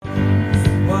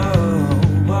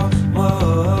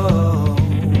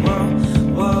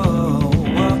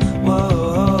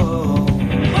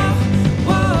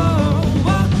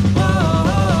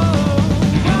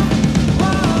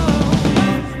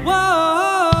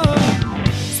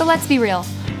So let's be real.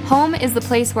 Home is the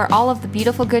place where all of the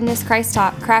beautiful goodness Christ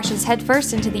taught crashes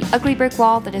headfirst into the ugly brick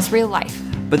wall that is real life.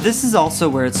 But this is also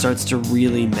where it starts to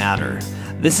really matter.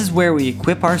 This is where we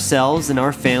equip ourselves and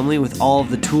our family with all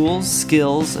of the tools,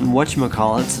 skills, and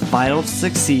whatchamacallits vital to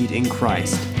succeed in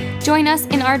Christ. Join us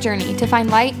in our journey to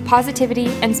find light, positivity,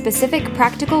 and specific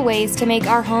practical ways to make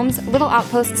our homes little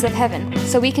outposts of heaven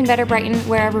so we can better brighten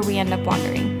wherever we end up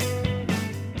wandering.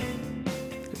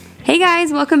 Hey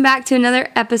guys, welcome back to another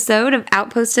episode of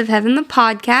Outpost of Heaven, the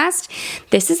podcast.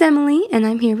 This is Emily, and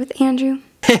I'm here with Andrew.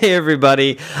 Hey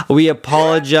everybody, we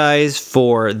apologize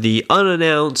for the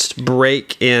unannounced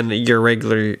break in your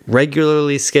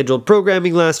regularly scheduled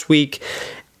programming last week.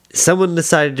 Someone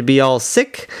decided to be all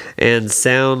sick and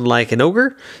sound like an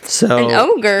ogre. An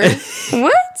ogre?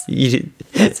 What?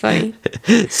 That's funny.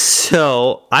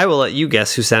 So I will let you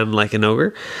guess who sounded like an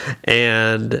ogre,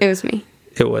 and it was me.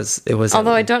 It was.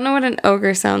 Although I don't know what an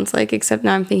ogre sounds like, except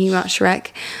now I'm thinking about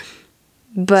Shrek.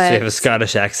 But so you have a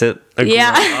Scottish accent.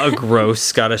 A gross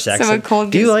Scottish accent.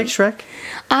 Do you like Shrek?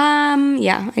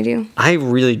 Yeah, I do. I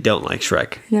really don't like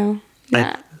Shrek. No.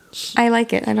 Yeah. I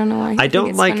like it. I don't know why. I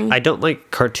don't like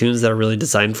cartoons that are really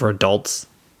designed for adults.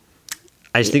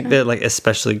 I just think that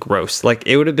especially gross. Like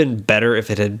it would have been better if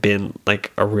it had been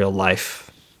like a real life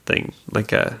thing,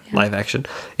 like a live action.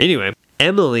 Anyway,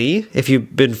 Emily, if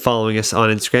you've been following us on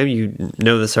Instagram, you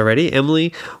know this already.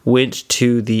 Emily went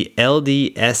to the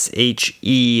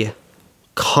LDSHE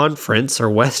conference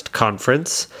or West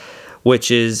Conference,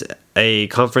 which is a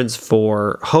conference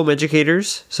for home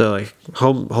educators, so like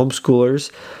homeschoolers,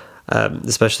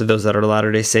 especially those that are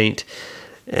Latter-day Saints.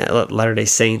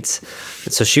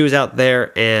 And so she was out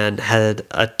there and had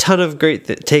a ton of great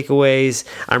takeaways.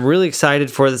 I'm really excited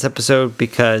for this episode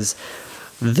because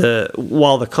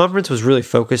while the conference was really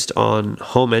focused on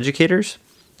home educators,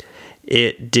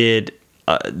 it did.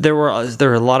 There were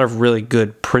a lot of really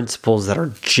good principles that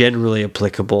are generally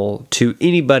applicable to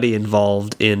anybody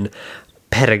involved in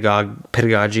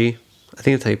pedagogy. I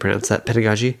think that's how you pronounce that,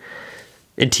 pedagogy,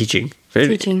 and teaching.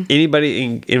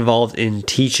 Anybody involved in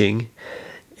teaching,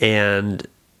 and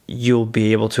you'll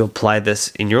be able to apply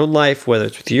this in your own life, whether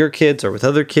it's with your kids or with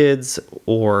other kids,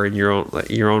 or in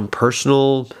your own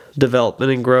personal development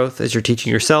and growth as you're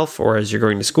teaching yourself or as you're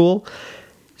going to school.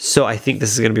 So I think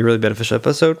this is going to be a really beneficial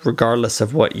episode, regardless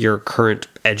of what your current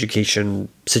education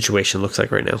situation looks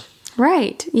like right now.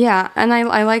 Right. Yeah. And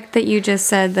I like that you just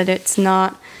said that it's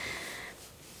not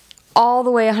all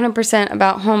the way 100%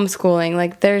 about homeschooling.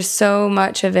 Like there's so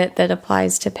much of it that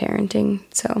applies to parenting.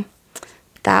 So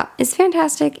that is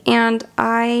fantastic. And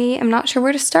I am not sure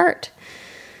where to start.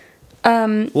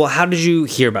 Well, how did you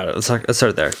hear about it? Let's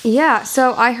start there. Yeah.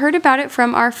 So I heard about it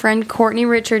from our friend Courtney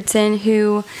Richardson,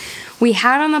 who we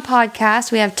had on the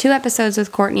podcast. We have 2 episodes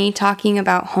with Courtney talking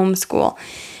about homeschool.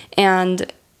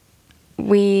 And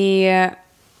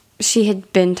she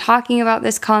had been talking about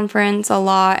this conference a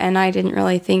lot, and I didn't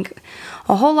really think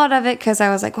a whole lot of it because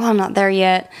I was like, well, I'm not there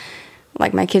yet.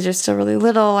 Like, my kids are still really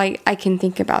little. I can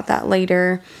think about that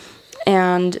later.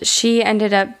 And she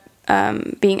ended up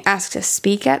being asked to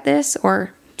speak at this,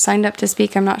 or signed up to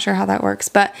speak. I'm not sure how that works.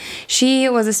 But she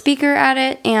was a speaker at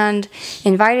it and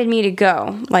invited me to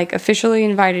go. Like, officially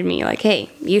invited me. Like, hey,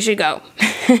 you should go.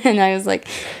 And I was like,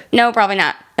 no, probably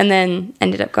not. And then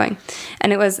ended up going.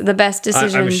 And it was the best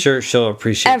decision I'm sure she'll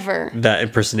appreciate ever. That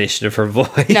impersonation of her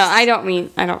voice. No, I don't.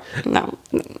 No,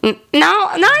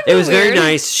 it was very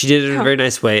nice. She did it in a very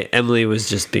nice way. Emily was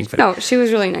just being funny. No, she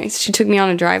was really nice. She took me on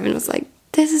a drive and was like,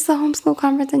 this is the homeschool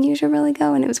conference and you should really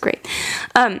go. And it was great.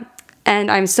 And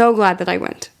I'm so glad that I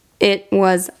went. It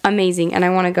was amazing. And I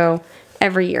want to go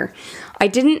every year. I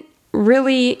didn't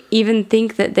really even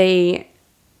think that they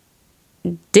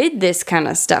did this kind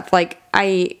of stuff. Like,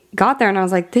 I got there and I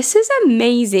was like, this is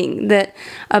amazing that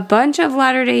a bunch of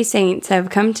Latter-day Saints have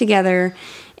come together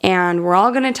and we're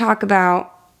all going to talk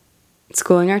about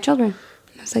schooling our children.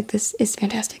 I was like, this is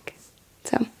fantastic.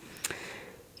 So,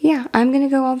 yeah, I'm going to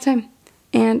go all the time.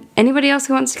 And anybody else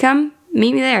who wants to come,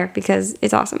 meet me there because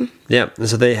it's awesome. Yeah,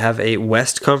 so they have a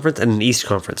West Conference and an East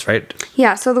Conference, right?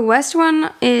 Yeah, so the West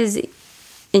one is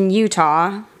in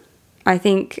Utah. I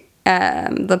think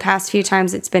the past few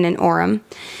times it's been in Orem.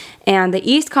 And the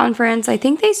East Conference, I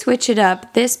think they switch it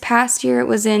up. This past year it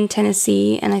was in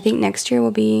Tennessee, and I think next year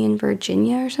will be in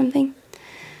Virginia or something.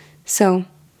 So.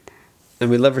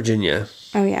 And we love Virginia.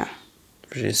 Oh, yeah.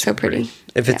 Virginia's so pretty.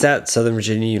 If it's at Southern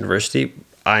Virginia University,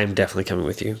 I'm definitely coming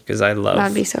with you because I love.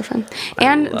 That'd be so fun.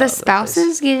 And the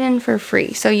spouses get in for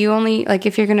free. So you only, like,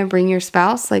 if you're going to bring your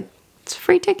spouse, like, it's a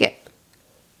free ticket.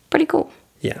 Pretty cool.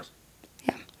 Yeah.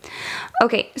 Yeah.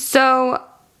 Okay, so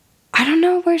I don't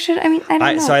know where should I mean I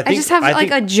don't know. So I just have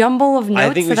like a jumble of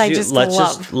notes that I just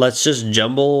love. Let's just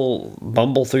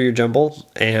bumble through your jumble,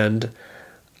 and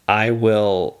I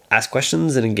will ask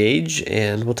questions and engage,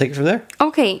 and we'll take it from there.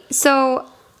 Okay, so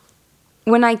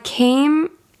when I came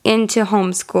into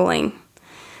homeschooling,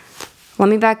 let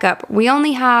me back up. We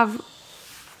only have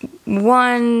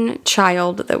one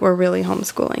child that we're really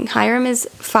homeschooling. Hiram is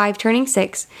 5, turning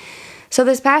 6. So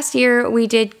this past year, we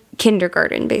did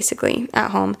kindergarten, basically,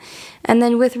 at home. And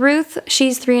then with Ruth,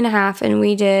 she's 3.5, and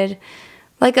we did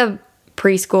like a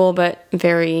preschool, but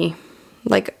very,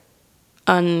 like,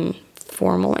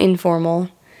 informal,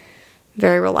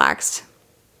 very relaxed.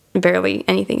 Barely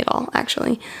anything at all,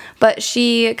 actually. But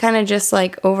she kind of just,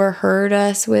 like, overheard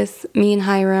us with me and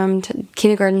Hiram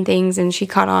kindergarten things, and she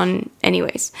caught on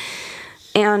anyways.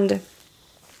 And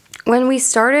when we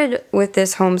started with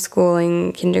this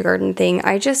homeschooling kindergarten thing,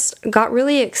 I just got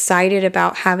really excited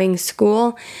about having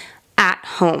school at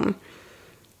home.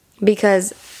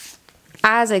 Because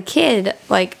as a kid,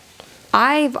 like,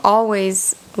 I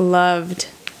always loved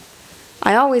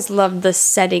the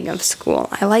setting of school.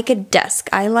 I like a desk.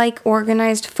 I like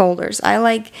organized folders. Do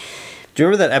you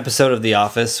remember that episode of The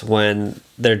Office when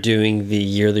they're doing the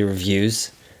yearly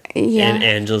reviews? Yeah. And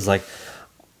Angela's like,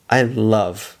 I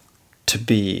love to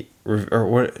be,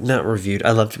 not reviewed,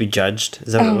 I love to be judged.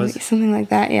 Is that what it was? Something like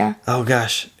that, yeah. Oh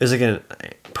gosh. It was like a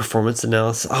performance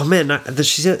analysis. Oh man,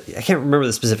 she said, I can't remember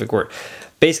the specific word.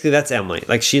 Basically, that's Emily.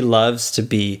 Like, she loves to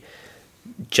be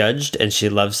judged, and she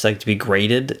loves, like, to be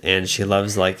graded, and she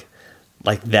loves like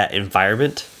that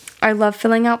environment. I love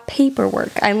filling out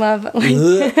paperwork. I love,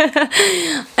 like,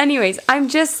 anyways, I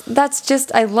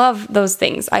love those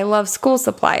things. I love school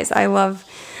supplies. I love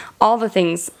all the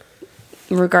things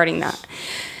regarding that.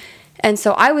 And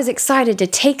so I was excited to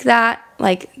take that,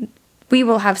 like, we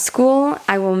will have school.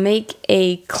 I will make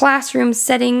a classroom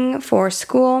setting for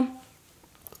school.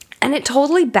 And it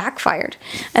totally backfired.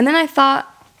 And then I thought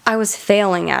I was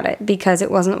failing at it because it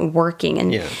wasn't working,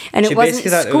 and it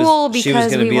wasn't school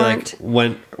because we weren't.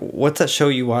 Like, what's that show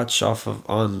you watch off of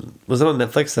was it on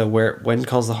Netflix? When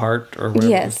Calls the Heart, or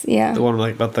whatever? Yes, yeah. The one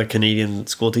like about the Canadian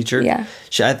school teacher. Yeah.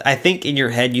 I think in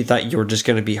your head you thought you were just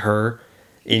going to be her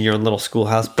in your little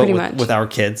schoolhouse, but with our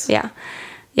kids. Yeah,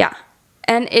 yeah,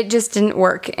 and it just didn't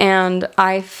work, and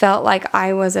I felt like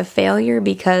I was a failure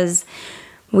because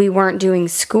we weren't doing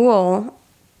school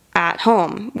at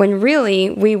home, when really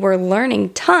we were learning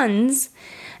tons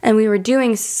and we were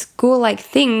doing school-like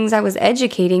things. I was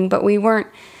educating, but we weren't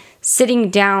sitting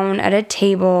down at a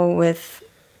table with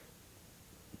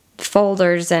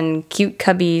folders and cute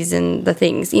cubbies and the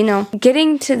things,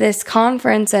 Getting to this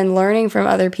conference and learning from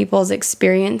other people's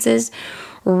experiences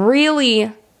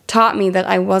really taught me that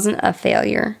I wasn't a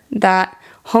failure, that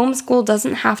homeschool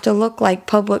doesn't have to look like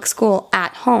public school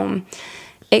at home.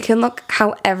 It can look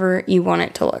however you want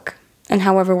it to look, and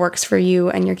however works for you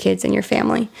and your kids and your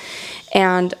family.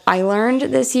 And I learned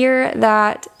this year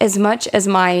that as much as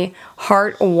my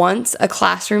heart wants a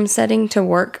classroom setting to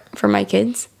work for my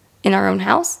kids in our own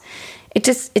house,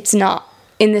 it's not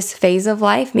in this phase of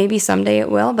life. Maybe someday it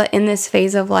will, but in this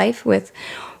phase of life with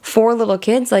 4 little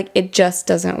kids, like, it just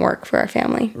doesn't work for our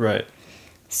family. Right.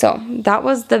 So that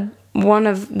was one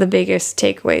of the biggest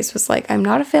takeaways, was like, I'm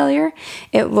not a failure.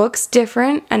 It looks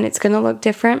different, and it's going to look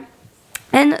different.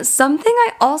 And something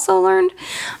I also learned,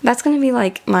 that's going to be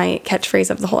like my catchphrase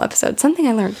of the whole episode. Something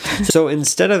I learned. So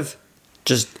instead of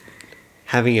just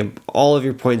having all of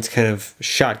your points kind of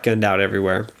shotgunned out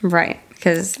everywhere. Right,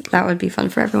 because that would be fun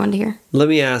for everyone to hear. Let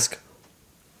me ask,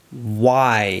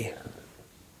 why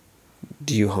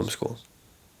do you homeschool?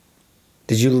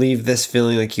 Did you leave this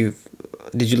feeling like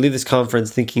did you leave this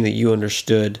conference thinking that you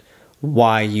understood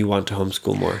why you want to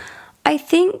homeschool more? I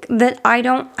think that I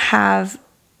don't have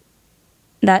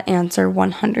that answer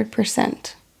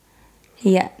 100%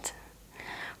 yet.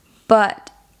 But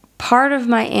part of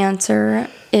my answer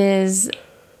is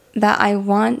that I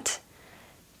want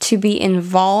to be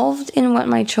involved in what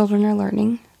my children are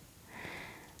learning.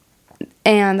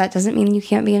 And that doesn't mean you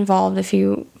can't be involved if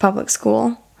you public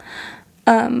school.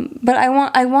 But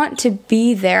I want to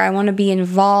be there. I want to be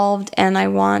involved, and I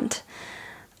want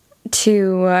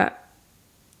to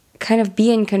kind of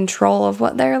be in control of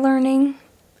what they're learning.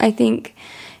 I think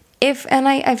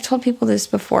I've told people this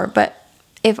before, but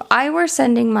if I were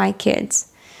sending my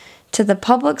kids to the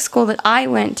public school that I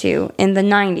went to in the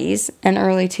 90s and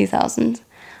early 2000s,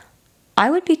 I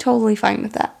would be totally fine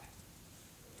with that.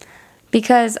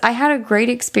 Because I had a great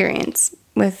experience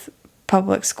with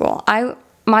public school.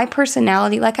 My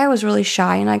personality, like, I was really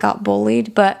shy and I got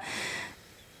bullied, but,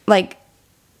 like,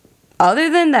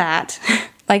 other than that,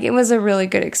 like, it was a really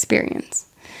good experience.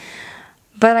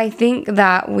 But I think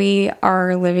that we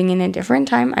are living in a different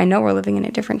time. I know we're living in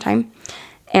a different time.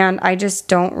 And I just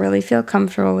don't really feel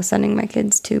comfortable with sending my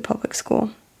kids to public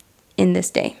school in this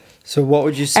day. So what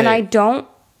would you say? And I don't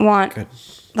want,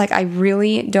 I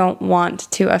really don't want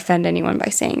to offend anyone by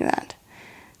saying that.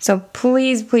 So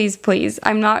please, please, please,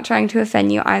 I'm not trying to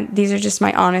offend you. These are just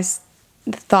my honest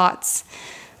thoughts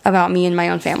about me and my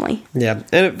own family. Yeah.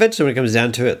 And eventually when it comes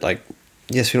down to it, like,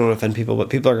 yes, we don't want to offend people, but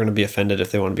people are going to be offended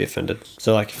if they want to be offended.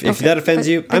 So, like, if that offends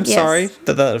you, I'm sorry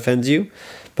that offends you.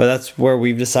 But that's where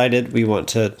we've decided we want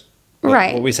to...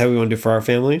 What we said we want to do for our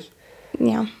family.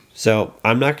 Yeah. So,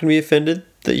 I'm not going to be offended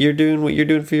that you're doing what you're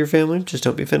doing for your family. Just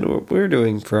don't be offended what we're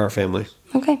doing for our family.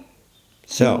 Okay.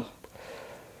 So,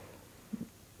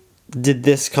 did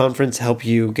this conference help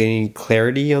you gain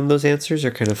clarity on those answers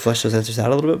or kind of flesh those answers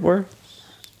out a little bit more?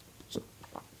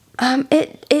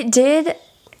 It did.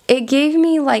 It gave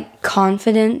me, like,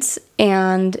 confidence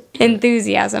and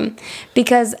enthusiasm.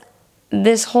 Because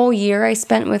this whole year I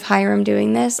spent with Hiram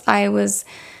doing this, I was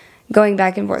going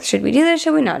back and forth. Should we do this?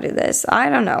 Should we not do this? I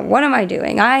don't know. What am I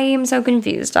doing? I am so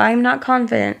confused. I'm not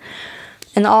confident.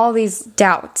 And all these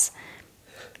doubts.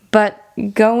 But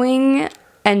going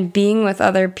and being with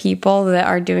other people that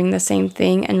are doing the same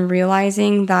thing and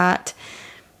realizing that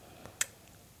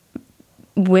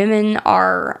women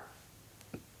are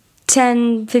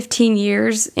 10, 15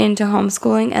 years into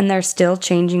homeschooling and they're still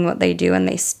changing what they do and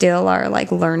they still are,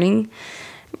 like, learning.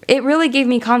 It really gave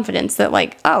me confidence that,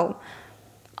 like, oh,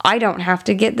 I don't have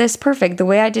to get this perfect. The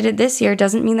way I did it this year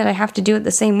doesn't mean that I have to do it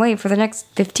the same way for the next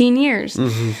 15 years.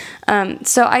 Mm-hmm.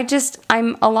 So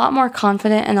I'm a lot more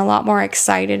confident and a lot more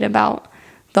excited about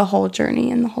the whole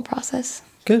journey and the whole process.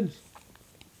 Good.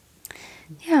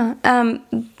 Yeah.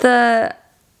 The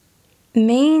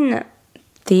main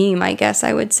theme, I guess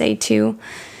I would say too,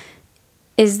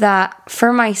 is that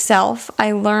for myself,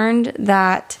 I learned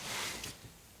that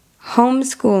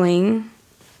homeschooling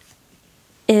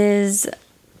is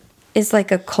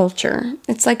like a culture.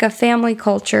 It's like a family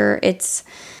culture. It's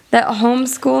that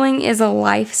homeschooling is a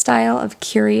lifestyle of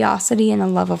curiosity and a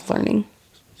love of learning.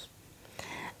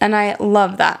 And I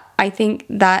love that. I think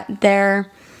that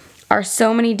there are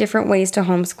so many different ways to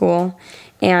homeschool.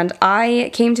 And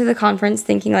I came to the conference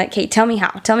thinking, like, hey, tell me how.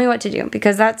 Tell me what to do.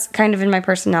 Because that's kind of in my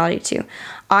personality too.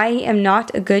 I am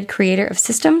not a good creator of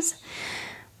systems.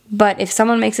 But if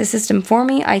someone makes a system for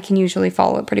me, I can usually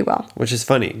follow it pretty well. Which is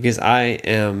funny because I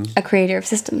am a creator of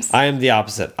systems. I am the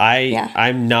opposite.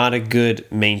 I'm not a good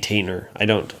maintainer.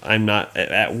 I'm not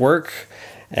at work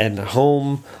and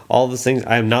home, all those things.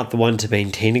 I'm not the one to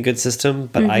maintain a good system,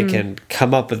 but I can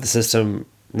come up with the system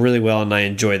really well and I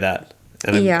enjoy that.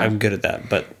 And I'm good at that.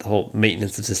 But the whole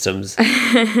maintenance of systems,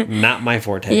 not my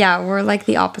forte. Yeah, we're like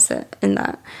the opposite in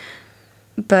that.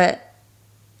 But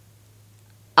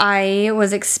I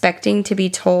was expecting to be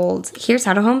told, here's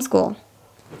how to homeschool,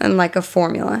 and like a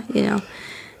formula,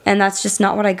 and that's just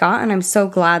not what I got, and I'm so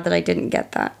glad that I didn't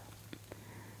get that.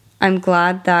 I'm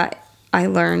glad that I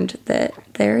learned that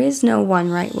there is no one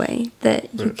right way, that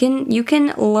you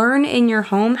can learn in your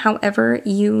home however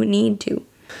you need to.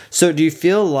 So do you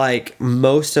feel like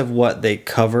most of what they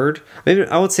covered, maybe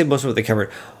I would say most of what they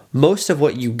covered, most of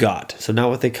what you got, so not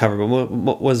what they covered,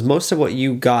 but was most of what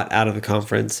you got out of the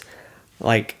conference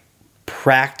like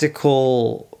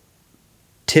practical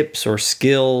tips or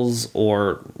skills,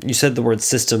 or you said the word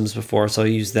systems before, so I'll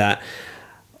use that,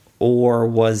 or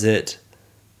was it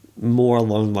more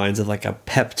along the lines of like a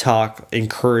pep talk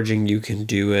encouraging you can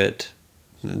do it,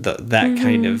 that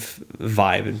kind of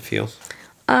vibe and feel?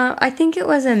 I think it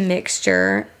was a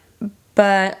mixture,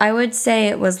 but I would say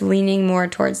it was leaning more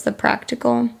towards the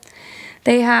practical.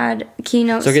 They had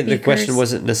keynote speakers. So again, the question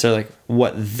wasn't necessarily like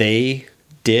what they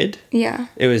did. Yeah.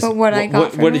 It was what I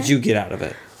got from it. What did you get out of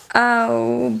it?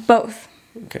 Oh, both.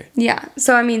 Okay. Yeah.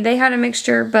 So I mean, they had a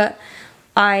mixture, but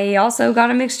I also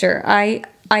got a mixture. I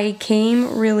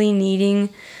came really needing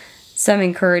some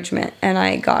encouragement, and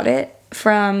I got it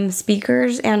from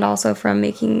speakers and also from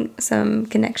making some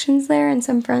connections there and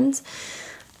some friends.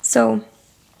 So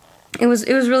it was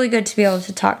really good to be able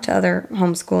to talk to other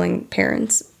homeschooling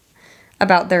parents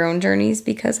about their own journeys,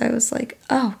 because I was like,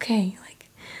 oh, okay,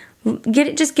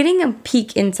 getting a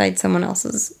peek inside someone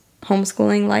else's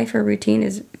homeschooling life or routine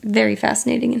is very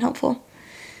fascinating and helpful.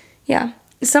 Yeah.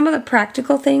 Some of the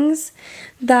practical things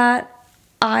that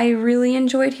I really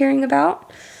enjoyed hearing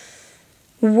about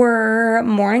were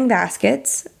morning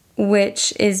baskets,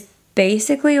 which is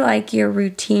basically like your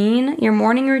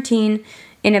morning routine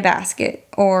in a basket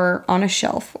or on a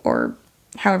shelf or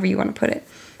however you want to put it.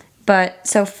 But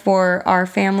so for our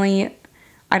family,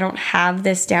 I don't have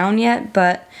this down yet,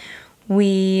 but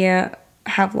we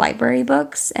have library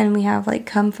books, and we have like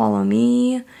Come Follow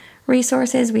Me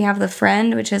resources. We have The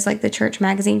Friend, which is like the church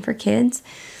magazine for kids.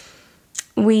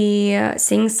 We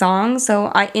sing songs.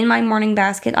 So in my morning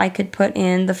basket, I could put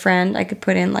in The Friend. I could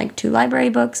put in like 2 library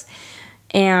books,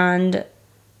 and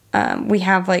we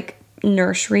have like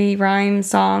nursery rhyme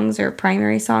songs or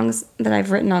primary songs that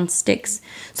I've written on sticks.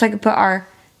 So I could put our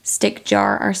stick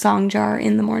jar, our song jar,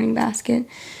 in the morning basket.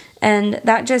 And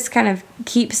that just kind of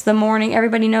keeps the morning.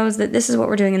 Everybody knows that this is what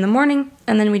we're doing in the morning,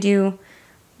 and then we do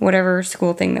whatever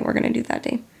school thing that we're going to do that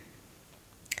day.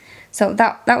 So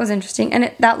that was interesting,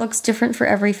 and that looks different for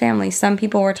every family. Some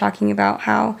people were talking about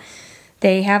how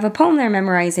they have a poem they're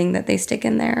memorizing that they stick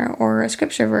in there, or a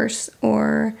scripture verse,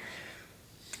 or...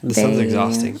 This sounds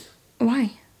exhausting.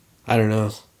 Why? I don't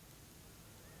know.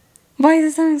 Why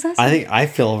does it sound exhausting? I think I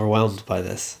feel overwhelmed by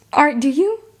this. Do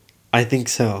you? I think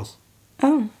so.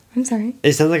 Oh, I'm sorry.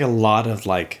 It sounds like a lot of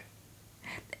like...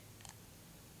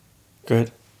 Go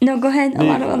ahead. No, go ahead. A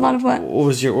lot of what? What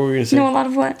were you going to say? No, a lot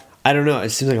of what? I don't know. It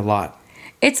seems like a lot.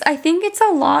 I think it's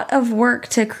a lot of work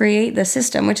to create the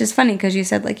system, which is funny because you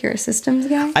said like you're a systems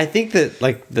guy. I think that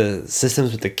like the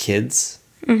systems with the kids.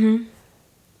 Mm-hmm.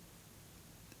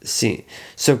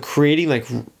 So creating like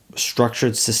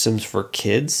structured systems for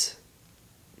kids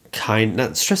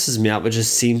not stresses me out, but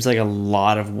just seems like a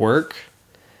lot of work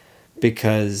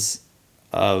because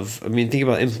think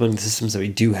about implementing the systems that we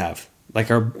do have. Like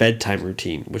our bedtime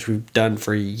routine, which we've done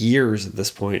for years at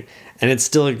this point, and it's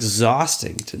still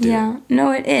exhausting to do. Yeah,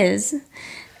 no, it is.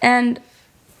 And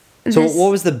so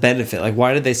what was the benefit? Like,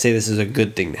 why did they say this is a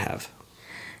good thing to have?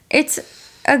 It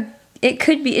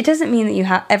could be. It doesn't mean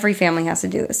that every family has to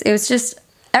do this. It was just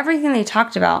everything they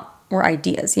talked about were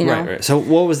ideas, you know? Right. So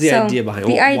what was the idea behind it?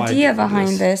 The idea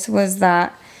behind this was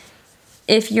that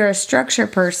if you're a structure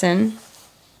person,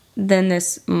 then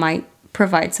this might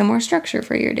provide some more structure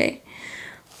for your day.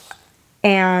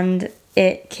 And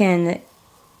it can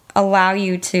allow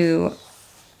you to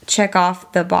check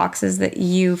off the boxes that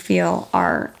you feel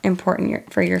are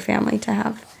important for your family to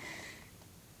have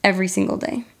every single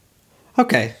day.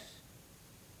 Okay.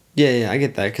 Yeah, I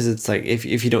get that, because it's like if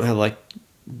you don't have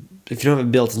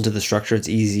it built into the structure, it's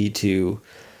easy to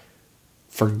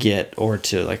forget or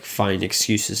to like find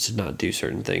excuses to not do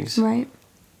certain things. Right.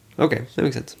 Okay, that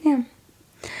makes sense. Yeah.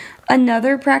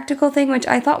 Another practical thing, which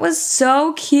I thought was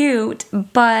so cute,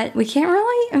 but we can't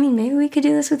really, maybe we could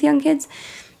do this with young kids,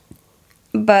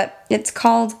 but it's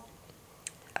called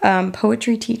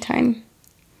Poetry Tea Time.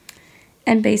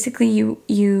 And basically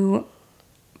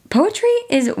poetry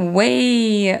is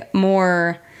way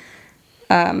more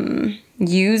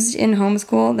used in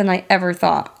homeschool than I ever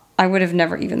thought. I would have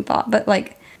never even thought, but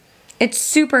like, it's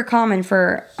super common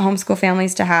for homeschool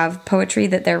families to have poetry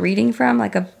that they're reading from,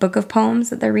 like a book of poems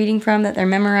that they're reading from, that they're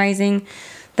memorizing,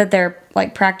 that they're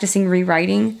like practicing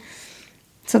rewriting.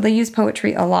 So they use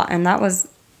poetry a lot, and that was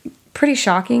pretty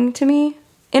shocking to me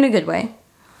in a good way.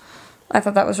 I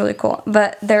thought that was really cool.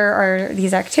 But there are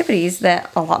these activities that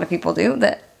a lot of people do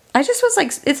that I just was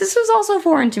like, this was also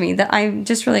foreign to me, that I'm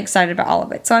just really excited about all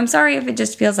of it. So I'm sorry if it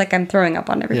just feels like I'm throwing up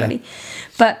on everybody. Yeah.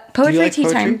 But Poetry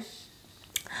Tea Time...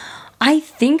 I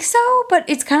think so, but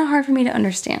it's kind of hard for me to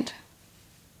understand.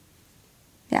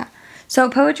 Yeah. So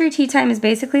Poetry Tea Time is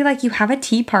basically like you have a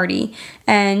tea party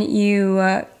and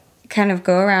you kind of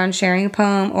go around sharing a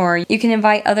poem, or you can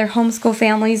invite other homeschool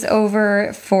families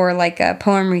over for like a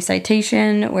poem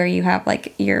recitation where you have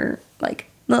like your like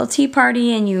little tea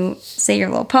party and you say your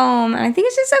little poem. And I think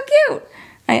it's just so cute.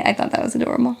 I thought that was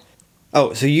adorable.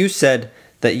 Oh, so you said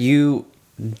that you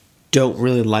don't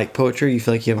really like poetry. You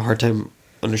feel like you have a hard time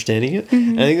understanding it.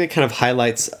 Mm-hmm. And I think that kind of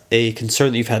highlights a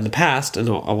concern that you've had in the past, and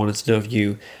I wanted to know if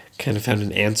you kind of found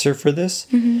an answer for this.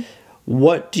 Mm-hmm.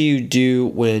 What do you do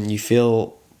when you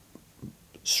feel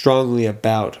strongly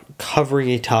about covering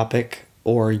a topic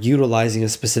or utilizing a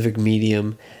specific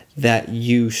medium that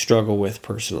you struggle with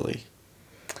personally?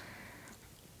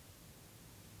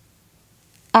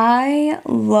 I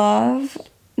love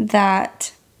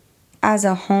that as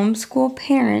a homeschool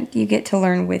parent, you get to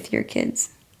learn with your kids.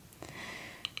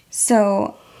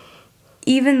 So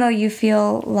even though I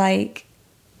feel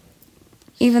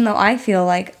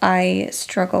like I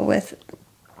struggle with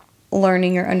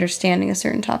learning or understanding a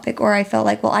certain topic, or I felt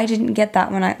like, well, I didn't get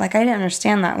that I didn't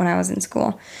understand that when I was in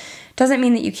school, doesn't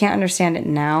mean that you can't understand it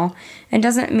now. And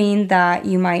doesn't mean that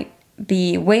you might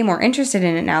be way more interested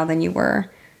in it now than you were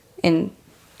in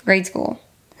grade school.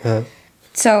 Huh.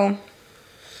 So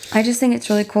I just think it's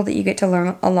really cool that you get to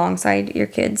learn alongside your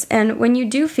kids. And when you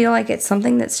do feel like it's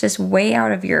something that's just way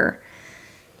out of your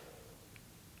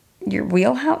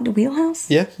wheelhouse.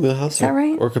 Yeah, wheelhouse. Is that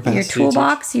right? Or capacity. Your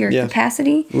toolbox, your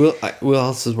capacity.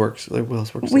 Wheelhouse works. Like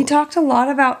wheelhouse works. We talked a lot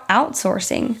about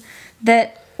outsourcing.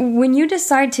 That when you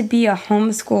decide to be a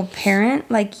homeschool parent,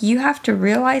 like, you have to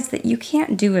realize that you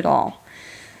can't do it all.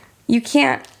 You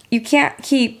can't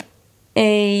keep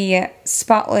a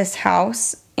spotless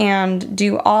house and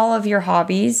do all of your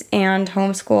hobbies and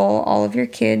homeschool all of your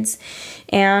kids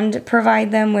and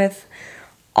provide them with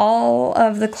all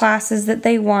of the classes that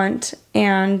they want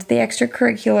and the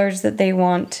extracurriculars that they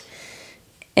want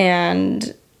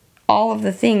and all of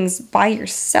the things by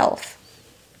yourself.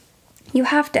 You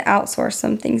have to outsource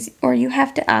some things, or you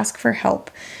have to ask for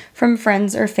help from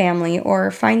friends or family,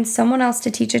 or find someone else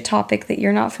to teach a topic that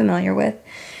you're not familiar with.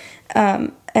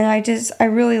 And I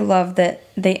really love that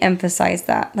they emphasize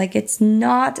that. Like, it's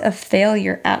not a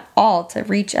failure at all to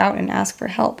reach out and ask for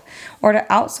help, or to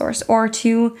outsource, or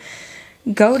to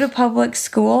go to public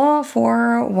school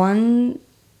for one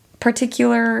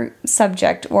particular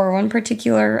subject or one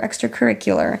particular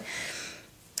extracurricular.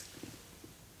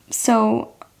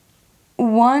 So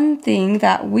one thing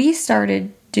that I've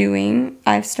started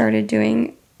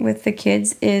doing with the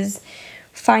kids is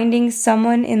finding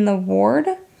someone in the ward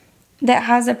that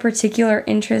has a particular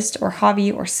interest or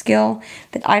hobby or skill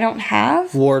that I don't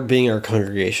have. Ward being our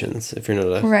congregations, if you're not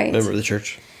a member of the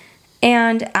church.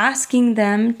 And asking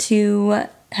them to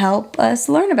help us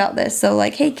learn about this. So,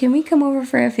 like, hey, can we come over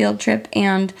for a field trip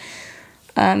and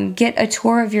get a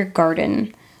tour of your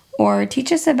garden? Or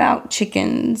teach us about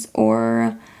chickens?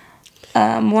 Or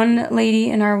one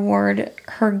lady in our ward,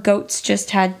 her goats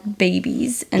just had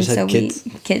babies. And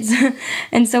kids.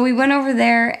 And so we went over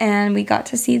there and we got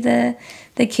to see the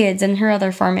kids and her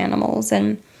other farm animals.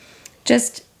 And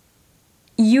just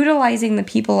utilizing the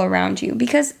people around you,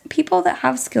 because people that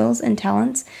have skills and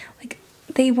talents, like,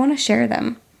 they want to share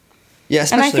them. Yeah,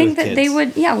 especially and I think with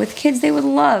that kids. with kids, they would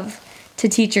love to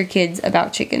teach your kids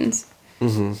about chickens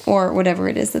or whatever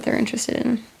it is that they're interested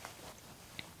in.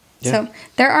 Yeah. So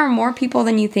there are more people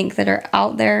than you think that are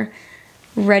out there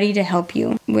ready to help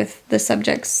you with the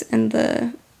subjects and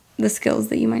the skills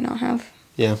that you might not have.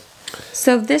 Yeah.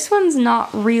 So this one's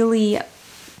not really...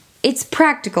 It's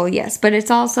practical, yes, but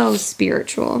it's also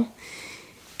spiritual.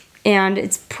 And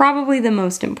it's probably the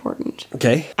most important.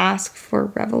 Okay. Ask for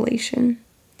revelation.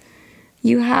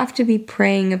 You have to be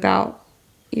praying about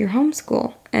your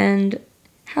homeschool and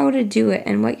how to do it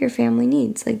and what your family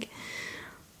needs. And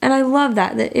I love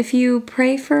that if you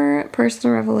pray for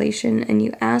personal revelation and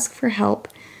you ask for help,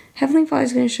 Heavenly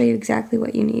Father's going to show you exactly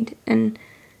what you need and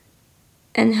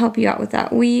help you out with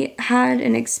that. We had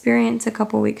an experience a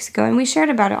couple weeks ago, and we shared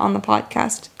about it on the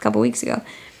podcast a couple weeks ago,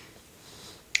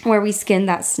 where we skinned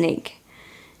that snake.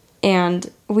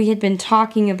 And we had been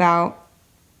talking about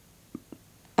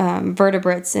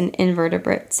vertebrates and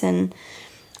invertebrates, and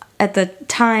at the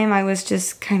time I was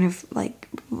just kind of like,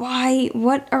 why?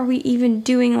 What are we even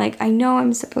doing? Like, I know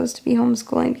I'm supposed to be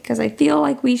homeschooling because I feel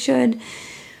like we should,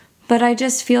 but I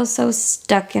just feel so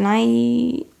stuck,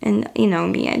 and you know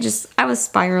me, I was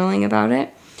spiraling about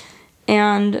it.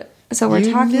 And so we're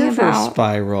talking about...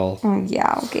 spiral. Oh,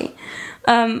 yeah, okay.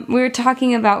 We were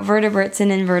talking about vertebrates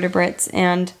and invertebrates,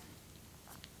 and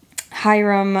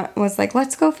Hiram was like,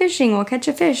 let's go fishing, we'll catch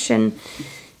a fish, and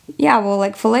yeah, we'll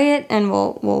like fillet it, and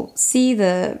we'll see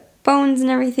the bones and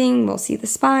everything, we'll see the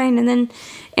spine. And then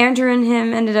Andrew and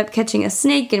him ended up catching a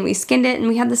snake, and we skinned it, and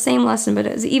we had the same lesson, but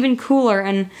it was even cooler.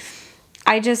 And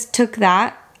I just took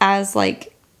that as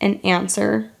like an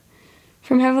answer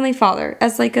from Heavenly Father,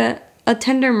 as like a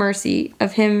tender mercy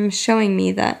of Him showing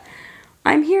me that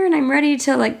I'm here and I'm ready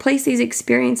to like place these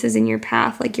experiences in your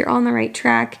path. Like, you're on the right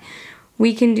track.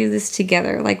 We can do this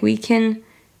together. Like, we can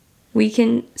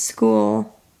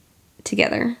school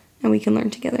together and we can learn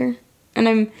together. And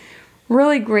I'm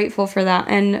really grateful for that.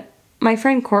 And my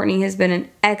friend Courtney has been an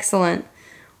excellent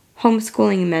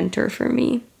homeschooling mentor for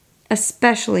me,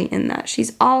 especially in that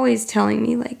she's always telling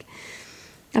me, like,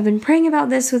 I've been praying about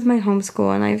this with my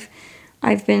homeschool, and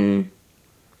I've been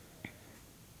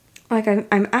like,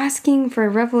 I'm asking for a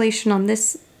revelation on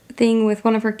this thing with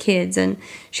one of her kids, and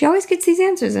she always gets these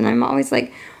answers, and I'm always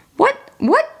like, what?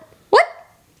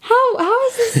 How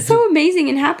is this so amazing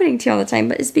and happening to you all the time?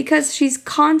 But it's because she's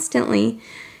constantly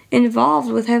involved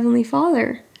with Heavenly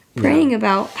Father, praying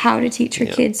about how to teach her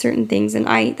kids certain things, and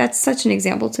that's such an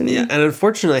example to me. Yeah, and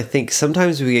unfortunately, I think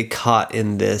sometimes we get caught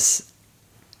in this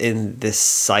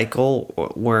cycle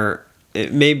where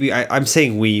it maybe I'm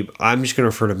saying I'm just going to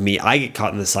refer to me. I get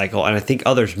caught in this cycle, and I think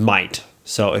others might.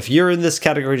 So if you're in this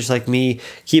category just like me,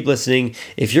 keep listening.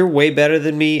 If you're way better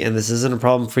than me and this isn't a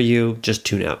problem for you, just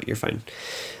tune out. You're fine.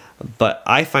 But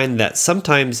I find that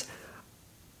sometimes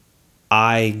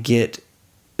I get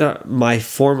my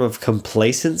form of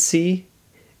complacency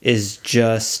is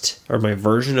just, or my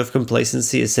version of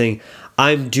complacency is saying,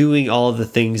 I'm doing all of the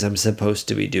things I'm supposed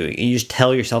to be doing. And you just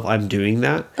tell yourself I'm doing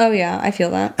that. Oh, yeah, I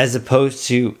feel that. As opposed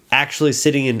to actually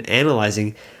sitting and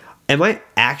analyzing, am I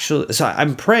actually, so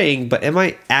I'm praying, but am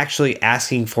I actually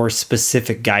asking for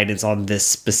specific guidance on this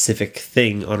specific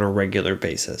thing on a regular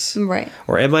basis? Right.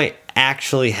 Or am I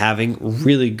actually having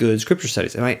really good scripture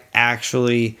studies? Am I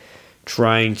actually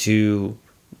trying to,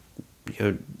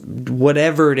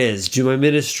 whatever it is, do my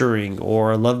ministering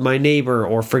or love my neighbor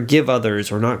or forgive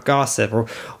others or not gossip or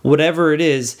whatever it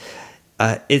is?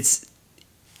 It's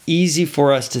easy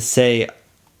for us to say,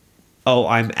 oh,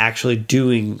 I'm actually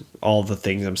doing all the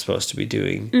things I'm supposed to be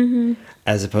doing,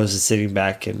 as opposed to sitting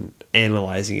back and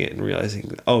analyzing it and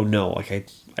realizing, oh no, like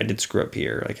I did screw up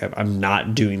here. Like I'm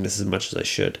not doing this as much as I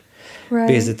should. Right.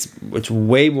 Because it's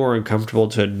way more uncomfortable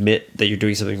to admit that you're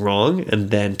doing something wrong and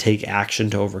then take action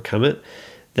to overcome it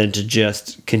than to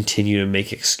just continue to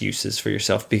make excuses for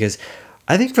yourself. Because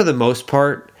I think for the most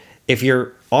part, if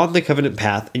you're on the covenant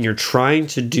path and you're trying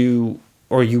to do,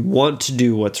 or you want to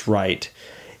do what's right,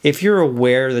 if you're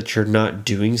aware that you're not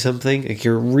doing something, like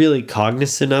you're really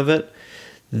cognizant of it,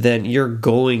 then you're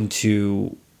going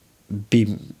to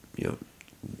be,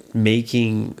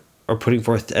 making or putting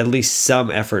forth at least some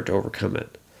effort to overcome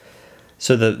it.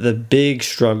 So the big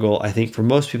struggle, I think, for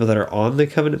most people that are on the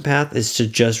covenant path is to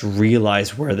just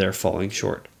realize where they're falling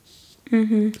short.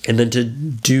 And then to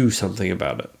do something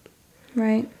about it.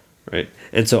 Right. Right.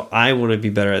 And so I want to be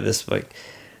better at this, like,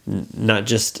 not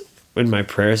just in my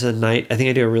prayers at night. I think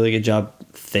I do a really good job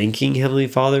thanking Heavenly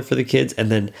Father for the kids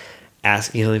and then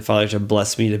asking Heavenly Father to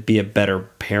bless me to be a better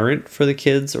parent for the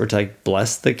kids, or to like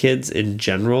bless the kids in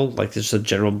general, like just a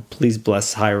general, please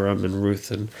bless Hiram and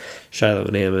Ruth and Shiloh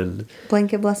and Ammon.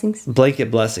 Blanket blessings. Blanket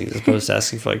blessings, as opposed to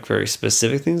asking for like very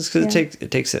specific things, because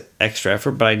it takes extra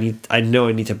effort. But I know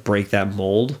I need to break that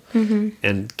mold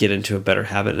and get into a better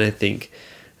habit. And I think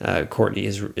Courtney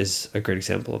is a great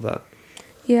example of that.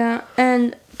 Yeah,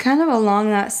 and kind of along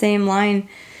that same line,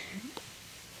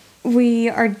 we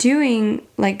are doing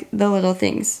like the little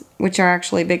things, which are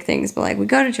actually big things, but like we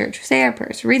go to church, we say our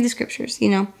prayers, read the scriptures,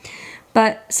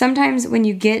 But sometimes when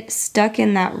you get stuck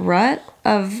in that rut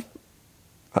of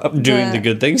doing the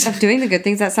good things,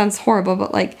 that sounds horrible,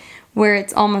 but like where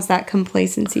it's almost that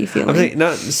complacency feeling. I'm saying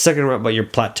not stuck in a rut, but you're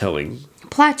plateauing.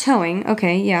 Plateauing,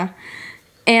 okay, yeah.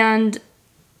 And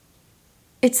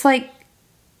it's like,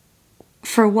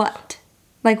 for what?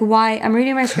 Like, why? I'm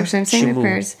reading my scripture, I'm saying my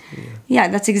prayers. Yeah,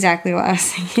 that's exactly what I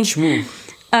was thinking.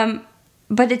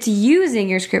 But it's using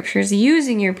your scriptures,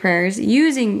 using your prayers,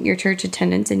 using your church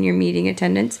attendance and your meeting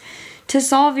attendance to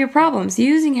solve your problems.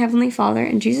 Using Heavenly Father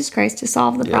and Jesus Christ to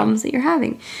solve the problems that you're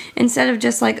having. Instead of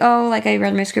just like, oh, like I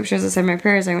read my scriptures, I said my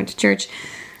prayers, I went to church,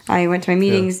 I went to my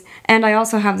meetings, and I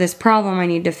also have this problem I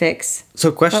need to fix.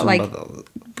 So question about that.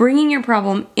 Bringing your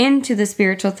problem into the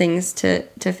spiritual things to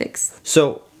fix.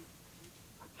 So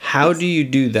how do you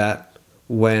do that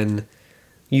when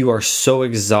you are so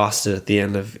exhausted at the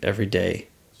end of every day?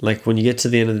 Like when you get to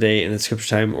the end of the day and it's scripture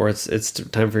time, or it's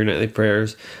time for your nightly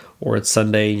prayers, or it's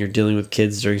Sunday and you're dealing with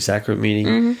kids during sacrament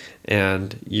meeting,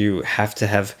 and you have to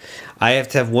have, I have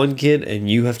to have one kid and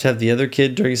you have to have the other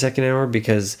kid during second hour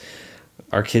because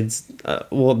our kids,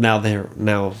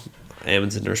 now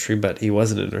Ammon's in nursery, but he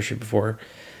wasn't in nursery before.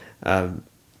 So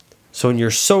when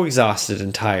you're so exhausted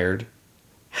and tired,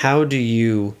 how do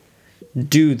you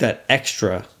do that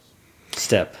extra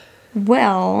step?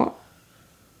 Well,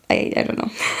 I don't know.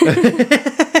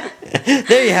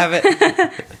 There you have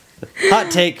it.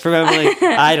 Hot take from Emily.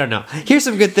 I don't know. Here's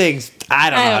some good things. I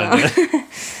don't know how to do it.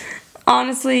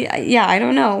 Honestly, I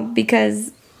don't know,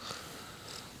 because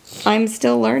I'm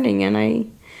still learning, and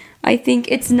I think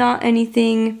it's not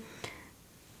anything.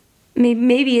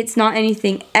 Maybe it's not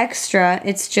anything extra.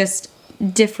 It's just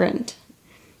different.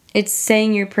 It's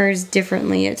saying your prayers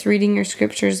differently. It's reading your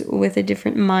scriptures with a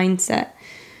different mindset.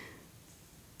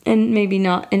 And maybe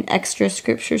not an extra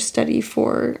scripture study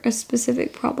for a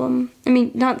specific problem. I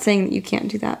mean, not saying that you can't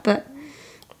do that, but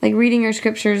like reading your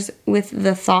scriptures with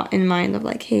the thought in mind of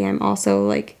like, hey, I'm also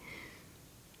like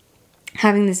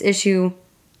having this issue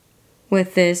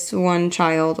with this one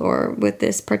child or with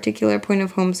this particular point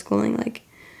of homeschooling. Like,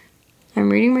 I'm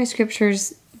reading my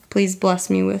scriptures. Please bless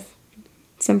me with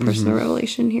some personal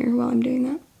revelation here while I'm doing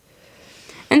that.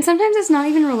 And sometimes it's not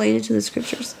even related to the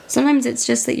scriptures. Sometimes it's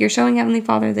just that you're showing Heavenly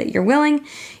Father that you're willing,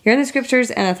 you're in the scriptures,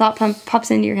 and a thought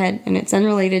pops into your head, and it's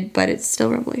unrelated, but it's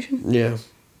still revelation. Yeah.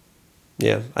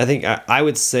 Yeah. I think I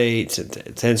would say,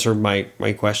 to answer my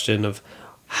question of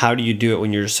how do you do it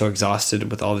when you're just so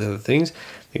exhausted with all the other things,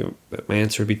 think my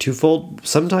answer would be twofold.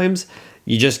 Sometimes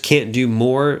you just can't do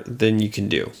more than you can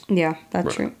do. Yeah,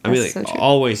 that's true. I mean, That's like, so true.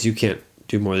 always you can't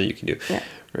do more than you can do. Yeah.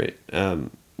 Right.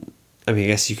 I mean, I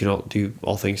guess you can do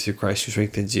all things through Christ who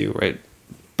strengthens you, right?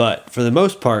 But for the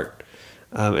most part,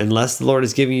 unless the Lord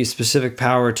is giving you specific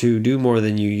power to do more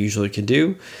than you usually can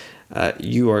do,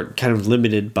 you are kind of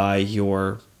limited by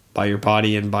your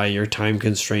body and by your time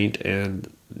constraint,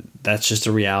 and that's just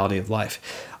a reality of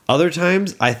life. Other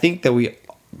times, I think that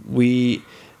we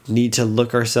need to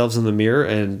look ourselves in the mirror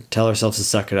and tell ourselves to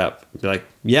suck it up. Be like,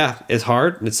 yeah, it's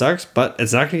hard and it sucks, but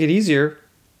it's not going to get easier.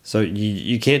 So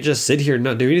you can't just sit here and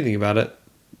not do anything about it.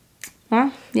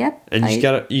 Well, yep. And you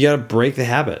gotta break the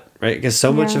habit, right? Because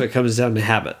so much Yeah. of it comes down to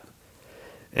habit.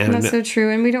 And That's so true.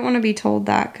 And we don't want to be told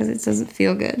that because it doesn't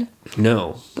feel good.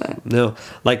 no, But no.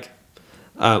 Like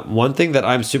one thing that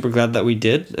I'm super glad that we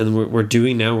did, and we're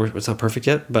doing now. It's not perfect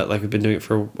yet, but like we've been doing it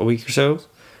for a week or so,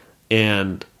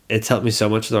 and it's helped me so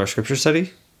much with our scripture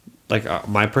study. Like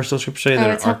my personal scripture study, and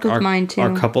then it's helped with mine too.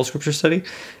 Our couple scripture study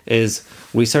is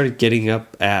we started getting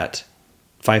up at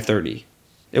 5:30.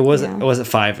 It wasn't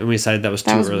 5, and we decided that was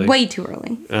too early. Way too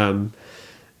early.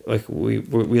 Like we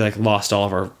like lost all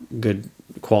of our good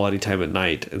quality time at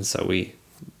night, and so we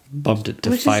bumped it to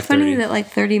 5:30. Which is funny that like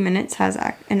 30 minutes has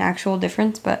an actual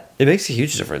difference, but it makes a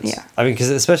huge difference. Yeah. I mean, because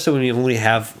especially when you only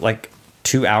have like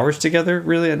 2 hours together,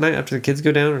 really, at night after the kids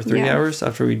go down, or 3 hours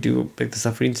after we do like the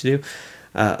stuff we need to do.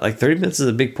 Like 30 minutes is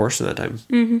a big portion of that time.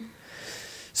 Mm-hmm.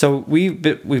 So we've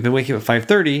been waking up at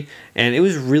 5:30, and it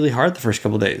was really hard the first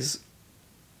couple of days.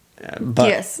 But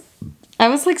yes. I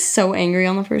was like so angry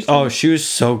on the first oh, day. she was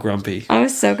so grumpy. I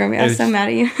was so grumpy. I was so mad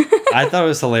at you. I thought it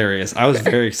was hilarious. I was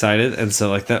very excited, and so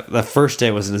like the first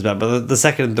day wasn't as bad, but the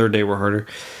second and third day were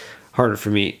harder for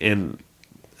me. And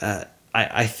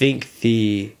I think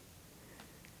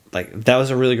that was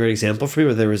a really great example for me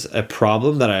where there was a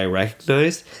problem that I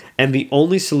recognized, and the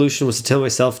only solution was to tell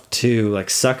myself to like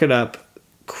suck it up,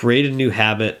 create a new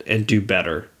habit, and do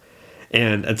better.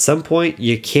 And at some point,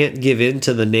 you can't give in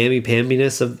to the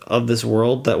namby-pambiness of this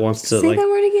world that wants to Say like that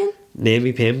word again.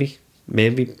 namby-pamby,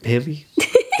 mamby-pamby.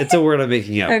 It's a word I'm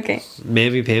making up. Okay.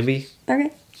 Mamby-pamby.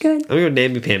 Okay. Good. I'm gonna go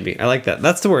namby-pamby. I like that.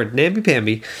 That's the word,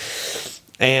 namby-pamby.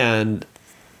 And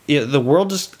the world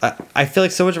just, I feel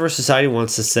like so much of our society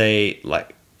wants to say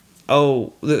like,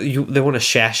 oh, they want to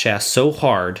shash so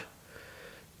hard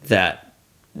that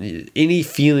any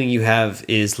feeling you have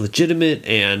is legitimate,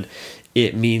 and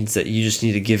it means that you just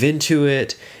need to give into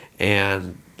it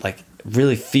and like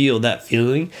really feel that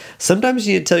feeling. Sometimes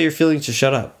you need to tell your feelings to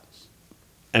shut up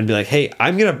and be like, hey,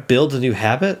 I'm going to build a new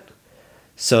habit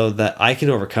so that I can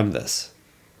overcome this.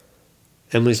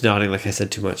 Emily's nodding like I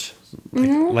said too much.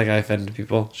 Like I offended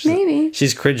people. Maybe.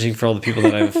 She's cringing for all the people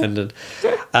that I've offended.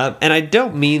 And I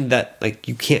don't mean that like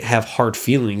you can't have hard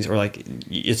feelings, or like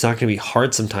it's not going to be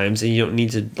hard sometimes, and you don't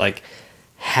need to like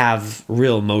have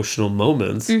real emotional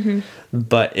moments. Mm-hmm.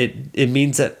 But it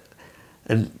means that,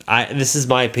 and this is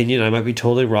my opinion, I might be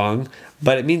totally wrong,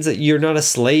 but it means that you're not a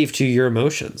slave to your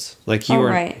emotions. Like you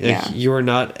you are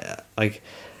not like,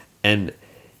 and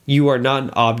you are not an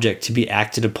object to be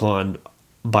acted upon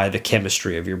by the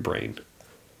chemistry of your brain.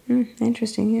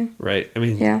 Interesting, yeah. Right? I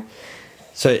mean, yeah.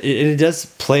 So it does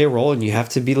play a role, and you have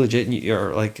to be legit, and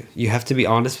you have to be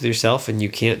honest with yourself, and you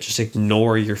can't just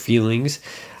ignore your feelings.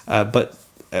 But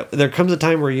there comes a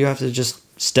time where you have to just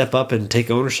step up and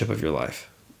take ownership of your life.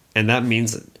 And that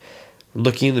means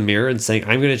looking in the mirror and saying,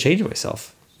 I'm going to change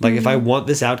myself. Like, if I want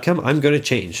this outcome, I'm going to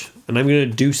change, and I'm going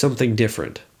to do something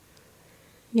different.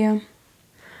 Yeah.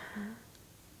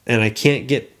 And I can't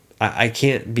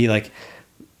be like,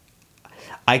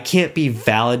 I can't be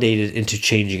validated into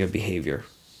changing a behavior.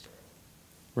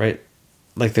 Right?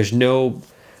 Like, there's no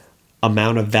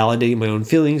amount of validating my own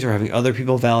feelings or having other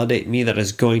people validate me that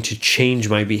is going to change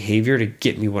my behavior to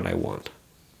get me what I want.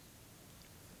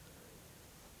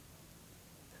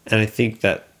 And I think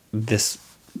that this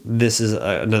is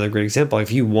another great example.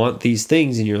 If you want these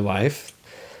things in your life,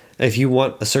 if you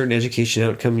want a certain education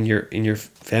outcome in your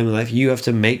family life, you have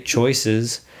to make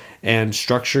choices and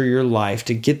structure your life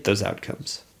to get those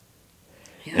outcomes.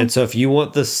 Yeah. And so if you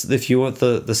want the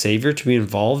Savior to be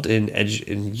involved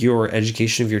in your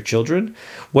education of your children,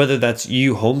 whether that's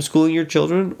you homeschooling your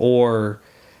children or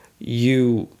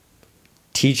you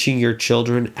teaching your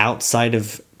children outside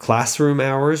of classroom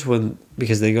hours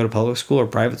because they go to public school or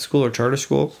private school or charter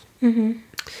school,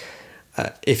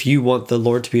 if you want the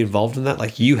Lord to be involved in that,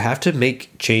 like, you have to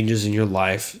make changes in your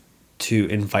life to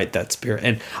invite that Spirit.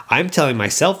 And I'm telling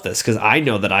myself this because I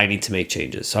know that I need to make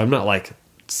changes. So I'm not like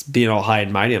being all high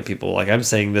and mighty on people. Like, I'm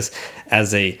saying this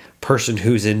as a person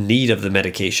who's in need of the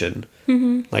medication.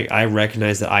 Like, I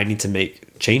recognize that I need to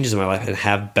make changes in my life and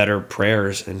have better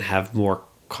prayers and have more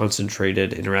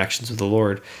concentrated interactions with the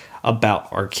Lord about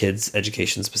our kids'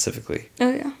 education specifically.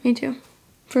 Oh, yeah, me too.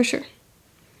 For sure.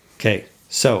 Okay,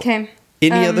 so Okay.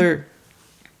 any other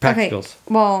practicals?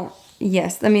 Okay. Well,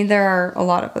 yes. I mean, there are a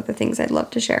lot of other things I'd love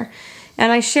to share.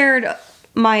 And I shared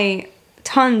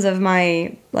tons of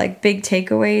my like big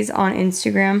takeaways on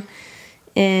Instagram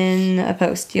in a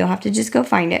post. You'll have to just go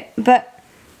find it. But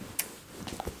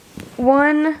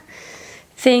one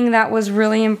thing that was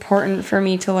really important for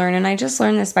me to learn, and I just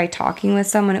learned this by talking with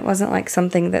someone. It wasn't like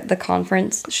something that the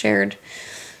conference shared,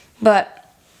 but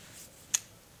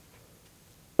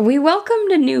we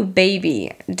welcomed a new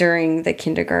baby during the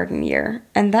kindergarten year,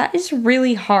 and that is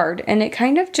really hard, and it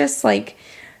kind of just like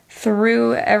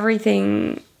threw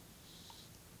everything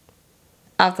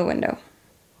out the window.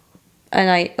 And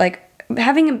I like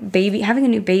having a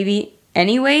new baby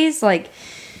anyways, like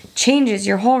changes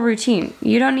your whole routine.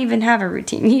 You don't even have a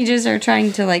routine. You just are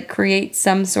trying to like create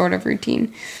some sort of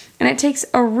routine. And it takes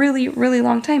a really, really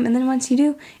long time. And then once you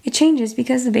do, it changes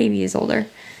because the baby is older.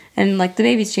 And like the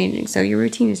baby's changing, so your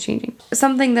routine is changing.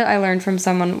 Something that I learned from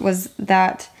someone was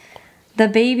that the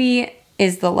baby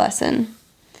is the lesson.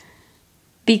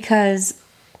 Because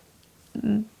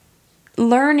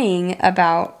learning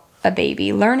about a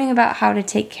baby, learning about how to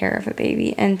take care of a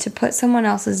baby and to put someone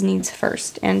else's needs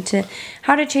first, and to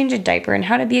how to change a diaper and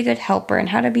how to be a good helper and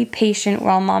how to be patient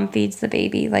while mom feeds the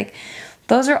baby. Like,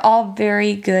 those are all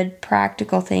very good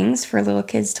practical things for little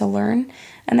kids to learn,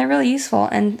 and they're really useful.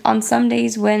 And on some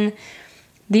days when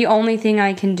the only thing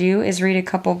I can do is read a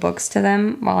couple books to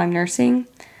them while I'm nursing,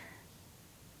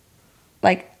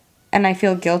 like, and I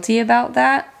feel guilty about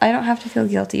that, I don't have to feel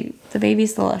guilty. The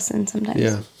baby's the lesson sometimes.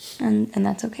 Yeah. And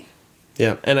that's okay.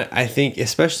 Yeah, and I think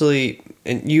especially,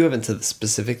 and you haven't said this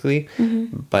specifically,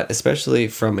 but especially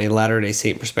from a Latter-day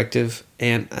Saint perspective,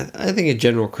 and I think a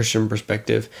general Christian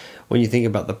perspective, when you think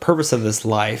about the purpose of this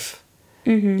life,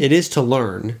 it is to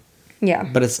learn. Yeah.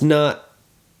 But it's not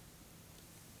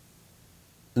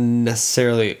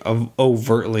necessarily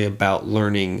overtly about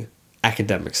learning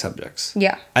academic subjects.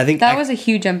 Yeah. I think that was a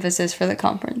huge emphasis for the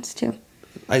conference too.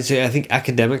 I think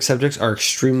academic subjects are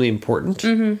extremely important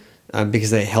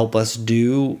because they help us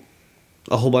do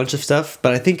a whole bunch of stuff.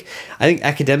 But I think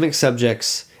academic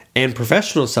subjects and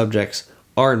professional subjects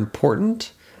are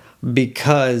important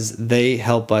because they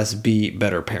help us be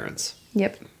better parents.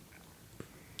 Yep.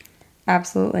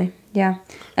 Absolutely. Yeah.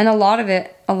 And a lot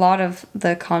of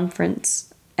the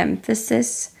conference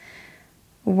emphasis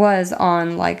was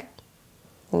on like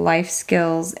life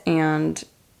skills and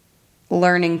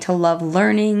learning to love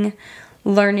learning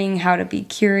how to be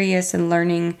curious, and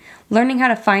learning how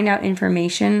to find out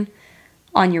information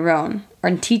on your own,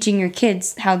 or teaching your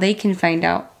kids how they can find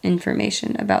out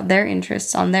information about their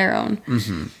interests on their own,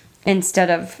 instead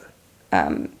of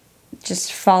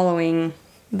just following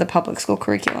the public school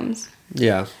curriculums.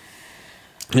 Yeah.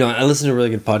 I listened to a really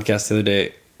good podcast the other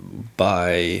day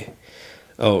by,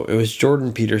 it was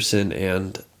Jordan Peterson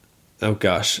and,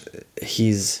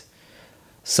 he's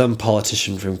some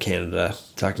politician from Canada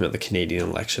talking about the Canadian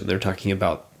election. They're talking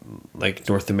about like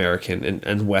North American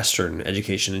and Western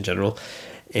education in general.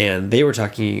 And they were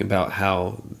talking about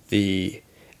how the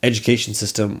education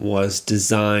system was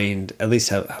designed, at least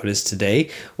how it is today,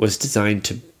 was designed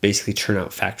to basically churn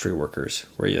out factory workers,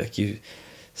 where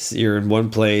you're in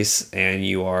one place and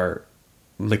you are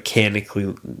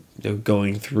mechanically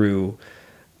going through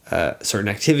certain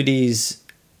activities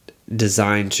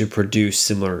designed to produce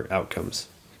similar outcomes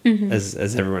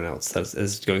as everyone else that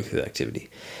is going through the activity.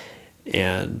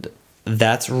 And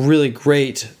that's really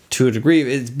great to a degree.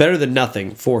 It's better than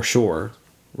nothing for sure,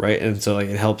 right? And so like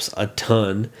it helps a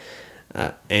ton.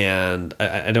 And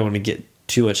I don't want to get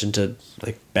too much into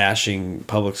like bashing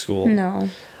public school. No.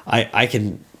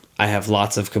 I have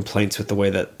lots of complaints with the way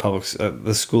that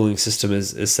the schooling system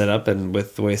is set up, and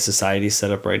with the way society is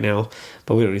set up right now,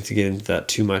 but we don't need to get into that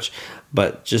too much.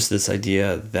 But just this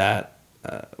idea that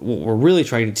what we're really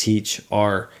trying to teach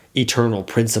are eternal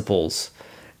principles,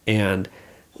 and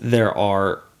there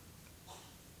are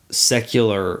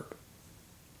secular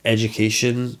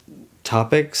education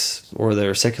topics, or there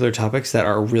are secular topics that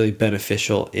are really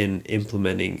beneficial in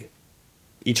implementing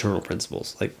eternal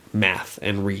principles like math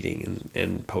and reading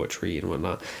and poetry and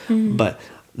whatnot. But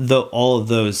all of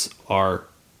those are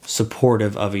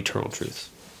supportive of eternal truths.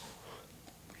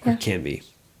 Or can be.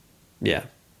 Yeah.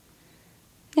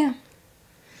 Yeah.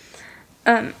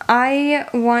 I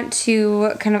want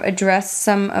to kind of address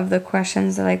some of the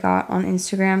questions that I got on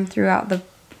Instagram throughout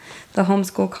the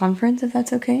homeschool conference, if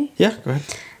that's okay. Yeah, go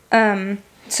ahead.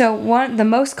 So the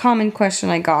most common question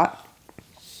I got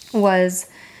was,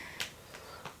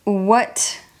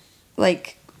 what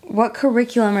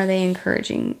curriculum are they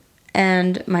encouraging?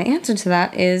 And my answer to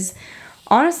that is,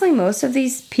 honestly, most of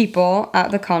these people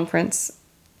at the conference,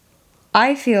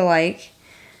 I feel like,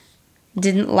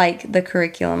 didn't like the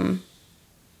curriculum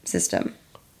system.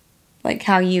 Like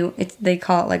how they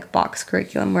call it like box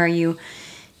curriculum, where you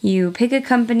pick a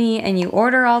company and you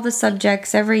order all the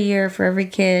subjects every year for every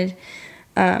kid.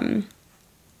 The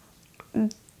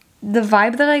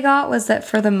vibe that I got was that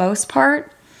for the most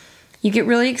part, you get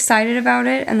really excited about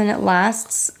it and then it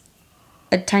lasts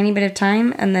a tiny bit of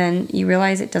time and then you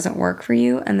realize it doesn't work for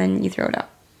you and then you throw it out.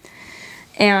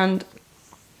 And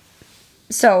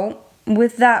so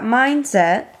with that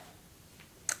mindset,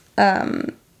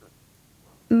 and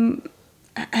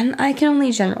I can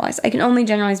only generalize. I can only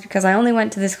generalize because I only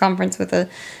went to this conference with a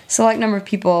select number of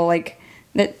people, like,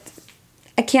 that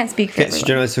I can't speak for everyone. So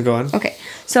generalize, so go on. Okay,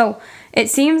 so it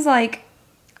seems like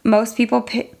most people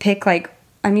pick, like,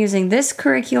 I'm using this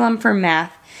curriculum for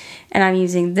math, and I'm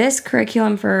using this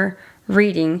curriculum for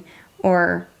reading,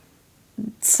 or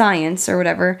science, or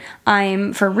whatever.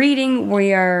 For reading,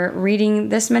 we are reading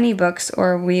this many books,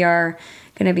 or we are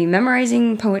going to be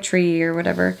memorizing poetry, or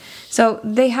whatever. So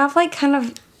they have, like, kind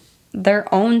of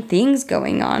their own things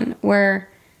going on, where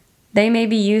they may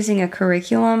be using a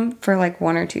curriculum for, like,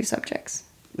 1 or 2 subjects.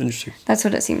 Interesting. That's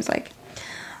what it seems like.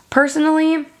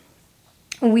 Personally,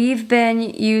 we've been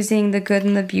using The Good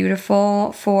and the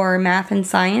Beautiful for math and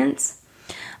science.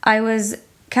 I was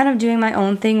kind of doing my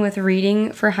own thing with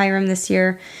reading for Hiram this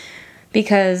year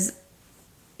because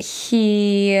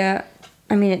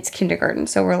it's kindergarten,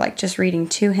 so we're like just reading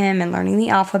to him and learning the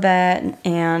alphabet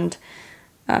and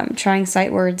trying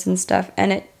sight words and stuff,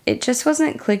 and it just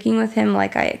wasn't clicking with him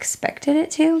like I expected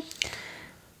it to.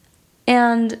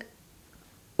 And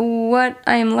what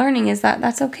I'm learning is that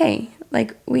that's okay.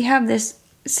 Like, we have this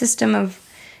system of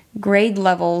grade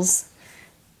levels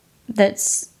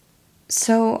that's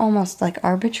so almost like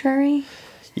arbitrary.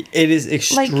 It is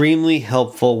extremely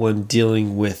helpful when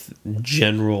dealing with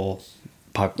general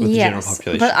population.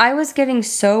 But I was getting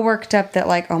so worked up that,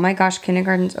 like, oh my gosh,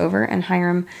 kindergarten's over and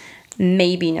Hiram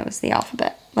maybe knows the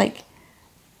alphabet. Like,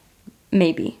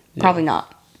 maybe. Yeah. Probably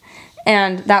not.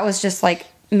 And that was just, like,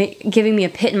 giving me a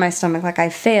pit in my stomach, like I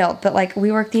failed. But, like,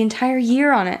 we worked the entire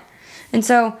year on it. And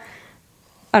so,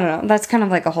 I don't know, that's kind of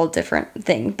like a whole different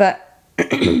thing. But,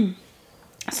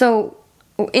 so,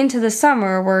 into the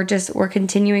summer, we're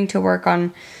continuing to work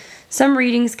on some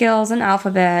reading skills and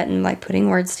alphabet and, like, putting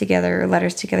words together,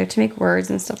 letters together to make words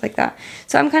and stuff like that.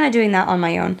 So I'm kind of doing that on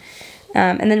my own.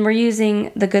 And then we're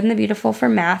using The Good and the Beautiful for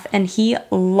math, and he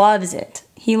loves it.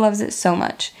 He loves it so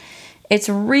much. It's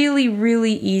really,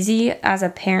 really easy as a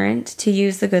parent to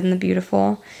use The Good and the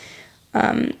Beautiful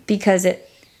because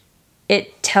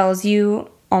it tells you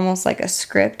almost like a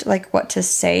script, like what to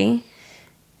say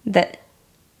that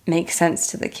makes sense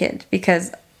to the kid.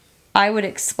 Because I would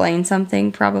explain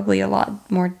something probably a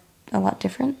lot more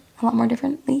differently.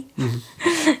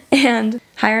 Mm-hmm. And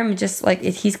Hiram just, like,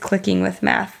 he's clicking with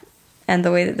math, and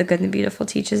the way that The Good and the Beautiful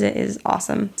teaches it is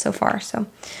awesome so far. So,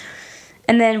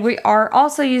 and then we are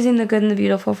also using The Good and the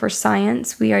Beautiful for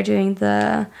science. We are doing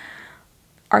the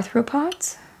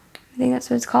arthropods. I think that's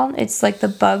what it's called. It's like the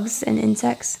bugs and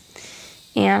insects,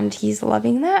 and he's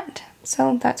loving that.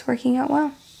 So that's working out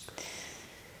well.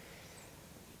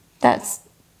 That's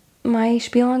my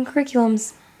spiel on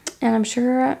curriculums, and I'm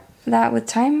sure that with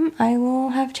time I will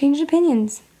have changed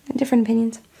opinions, different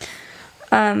opinions.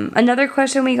 Another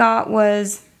question we got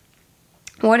was,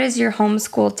 what is your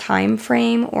homeschool time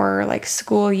frame or, like,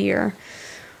 school year?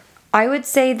 I would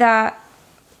say that,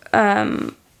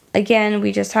 again,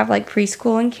 we just have, like,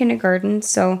 preschool and kindergarten,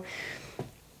 so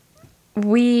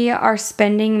we are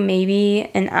spending maybe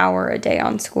an hour a day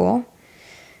on school,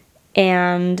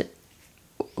 and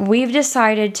we've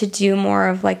decided to do more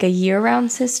of, like, a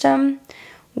year-round system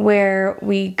where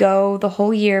we go the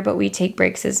whole year, but we take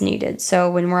breaks as needed. So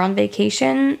when we're on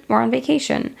vacation, we're on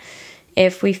vacation.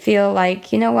 If we feel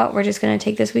like, you know what, we're just going to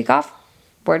take this week off,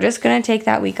 we're just going to take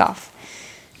that week off.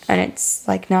 And it's,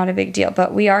 like, not a big deal.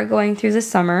 But we are going through the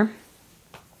summer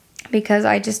because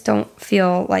I just don't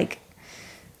feel, like,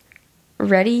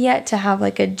 ready yet to have,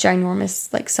 like, a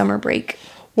ginormous, like, summer break.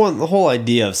 Well, the whole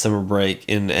idea of summer break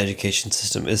in the education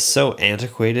system is so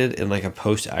antiquated in, like, a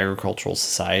post-agricultural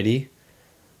society.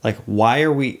 Like, why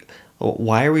are we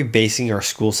basing our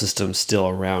school system still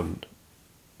around,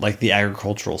 like, the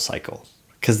agricultural cycle?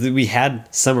 Because we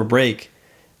had summer break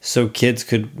so kids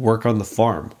could work on the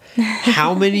farm.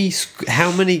 How many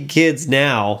kids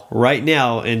now, right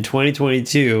now in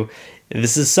 2022,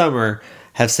 this is summer,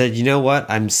 have said, you know what?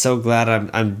 I'm so glad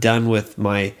I'm done with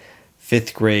my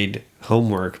 5th grade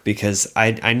homework because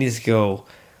I need to go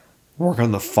work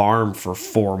on the farm for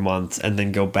 4 months and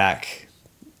then go back.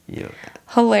 You know.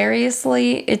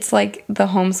 Hilariously, it's like the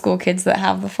homeschool kids that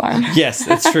have the farm. Yes,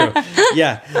 it's true.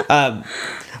 Yeah,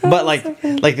 but like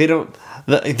they don't.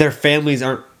 Their families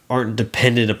aren't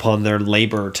dependent upon their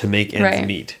labor to make ends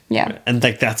meet. Yeah, and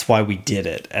like that's why we did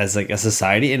it as like a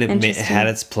society, and it had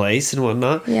its place and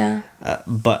whatnot. Yeah,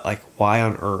 but like, why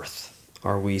on earth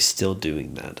are we still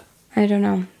doing that? I don't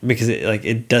know. Because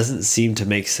it doesn't seem to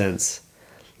make sense.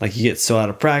 Like you get so out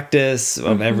of practice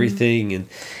of everything,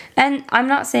 and I'm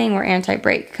not saying we're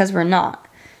anti-break because we're not.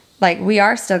 Like we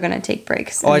are still going to take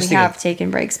breaks, and we have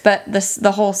taken breaks. But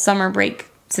the whole summer break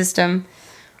system,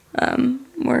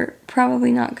 we're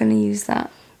probably not going to use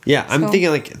that. Yeah, I'm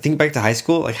thinking think back to high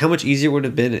school. Like how much easier would it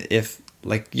have been if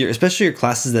especially your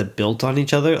classes that built on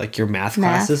each other, like your math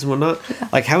classes and whatnot. Yeah.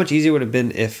 Like how much easier would it have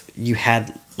been if you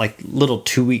had like little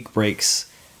 2-week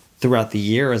breaks throughout the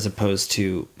year as opposed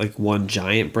to like one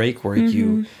giant break where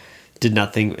you did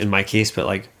nothing in my case but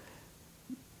like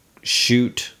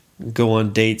shoot, go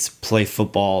on dates, play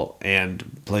football, and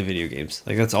play video games.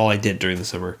 Like that's all I did during the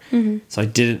summer. So I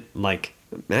didn't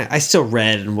I still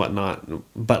read and whatnot,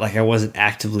 but like I wasn't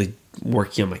actively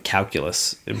working on my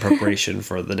calculus in preparation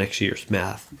for the next year's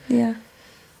math. Yeah.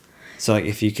 So like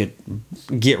if you could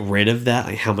get rid of that,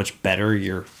 like how much better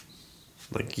your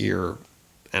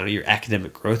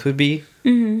academic growth would be.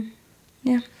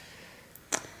 Yeah.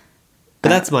 But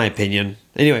that's my opinion.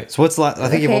 Anyway, so what's the last? I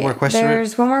think you have one more question.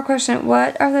 There's one more question.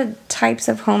 What are the types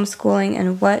of homeschooling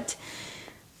and what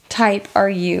type are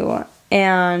you?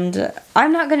 And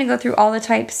I'm not going to go through all the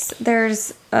types.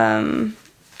 There's a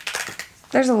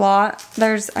lot.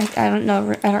 I don't know.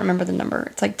 I don't remember the number.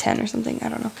 It's like 10 or something. I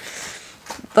don't know.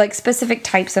 Like specific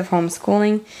types of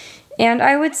homeschooling. And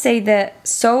I would say that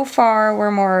so far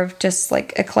we're more of just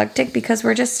like eclectic because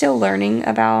we're just still learning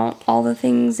about all the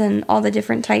things and all the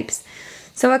different types.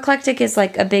 So eclectic is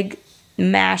like a big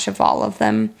mash of all of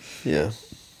them. Yeah.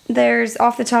 There's,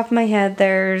 off the top of my head,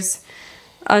 there's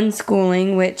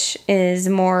unschooling, which is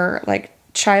more like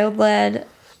child-led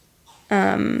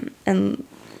and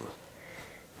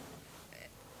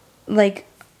like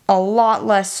a lot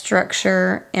less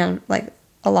structure and like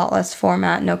a lot less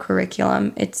format, no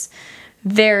curriculum. It's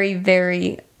very,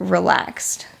 very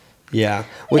relaxed. Yeah,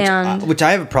 which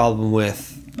I have a problem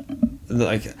with,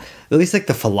 like at least like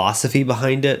the philosophy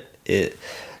behind it.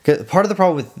 Part of the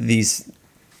problem with these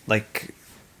like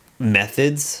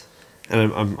methods,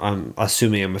 and I'm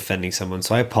assuming I'm offending someone,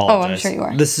 so I apologize. Oh, I'm sure you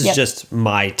are. This is just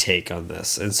my take on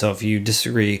this, and so if you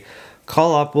disagree,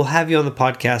 call up. We'll have you on the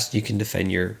podcast. You can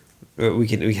defend your. We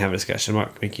can have a discussion. I'm not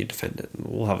going to make you defend it.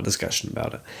 We'll have a discussion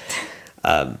about it.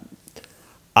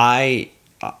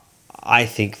 I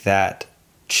think that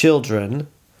children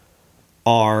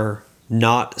are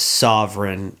not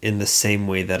sovereign in the same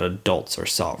way that adults are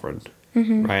sovereign,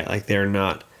 right? Like they're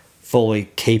not fully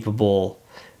capable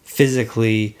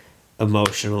physically,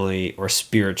 emotionally, or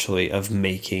spiritually of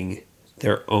making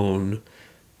their own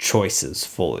choices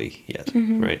fully yet,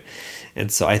 right?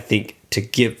 And so I think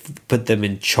to put them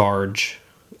in charge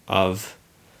of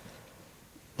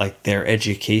like their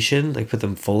education, like put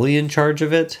them fully in charge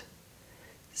of it,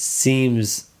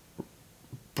 seems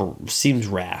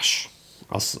rash.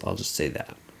 I'll just say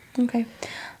that. Okay.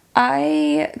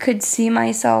 I could see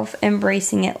myself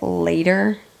embracing it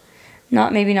later.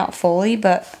 Maybe not fully,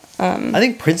 but I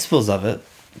think principles of it.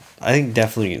 I think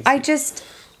definitely.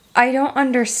 I don't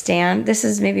understand. This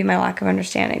is maybe my lack of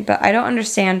understanding, but I don't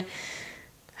understand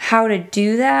how to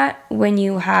do that when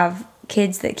you have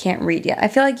kids that can't read yet. I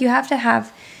feel like you have to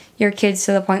have your kids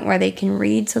to the point where they can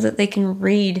read so that they can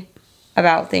read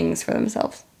about things for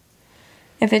themselves.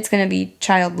 If it's going to be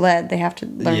child-led, they have to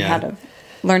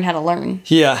learn how to learn.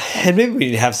 Yeah, and maybe we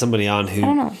need to have somebody on who...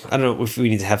 I don't know if we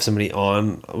need to have somebody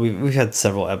on. We've had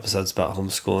several episodes about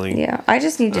homeschooling. Yeah, I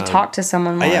just need to talk to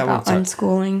someone more about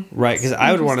unschooling. Right, because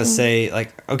I would want to say,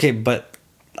 like, okay, but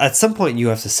at some point you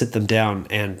have to sit them down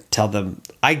and tell them,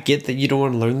 I get that you don't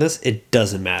want to learn this. It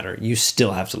doesn't matter. You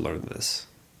still have to learn this.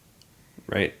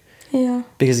 Right? Yeah.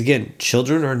 Because, again,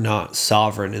 children are not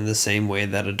sovereign in the same way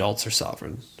that adults are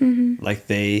sovereign. Like,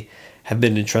 they have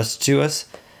been entrusted to us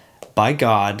by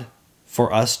God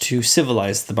for us to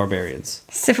civilize the barbarians.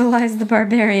 Civilize the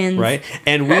barbarians. Right?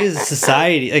 And we as a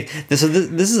society, like, this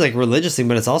is like a religious thing,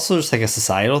 but it's also just like a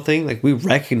societal thing. Like, we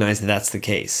recognize that that's the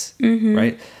case.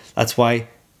 Right? That's why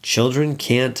children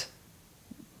can't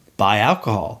buy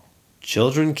alcohol.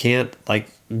 Children can't like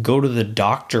go to the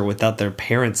doctor without their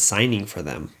parents signing for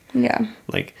them. Yeah.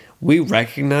 Like, we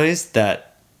recognize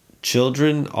that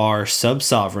children are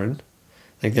sub-sovereign,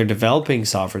 like they're developing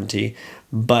sovereignty,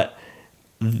 but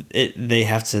they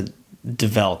have to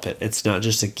develop it. It's not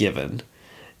just a given,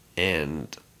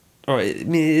 or I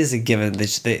mean, it is a given.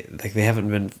 They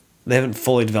haven't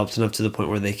fully developed enough to the point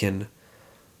where they can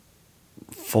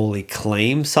fully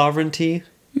claim sovereignty,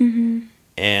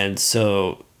 and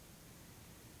so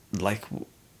like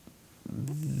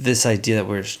this idea that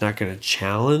we're just not going to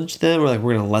challenge them or like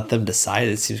we're going to let them decide,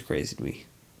 it seems crazy to me.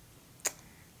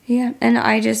 Yeah, and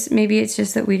maybe it's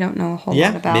just that we don't know a whole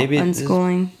lot about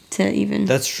unschooling to even...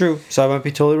 That's true. So I might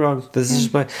be totally wrong. This is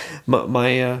just my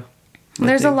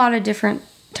There's thing. a lot of different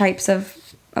types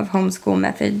of homeschool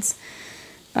methods.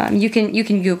 You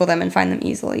can Google them and find them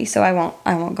easily, so I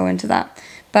won't go into that.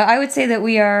 But I would say that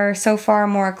we are so far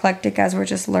more eclectic as we're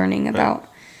just learning about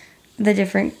the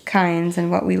different kinds and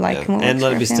what we like and what and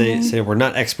let works me for our family. say we're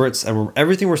not experts, and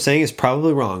everything we're saying is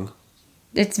probably wrong.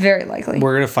 It's very likely.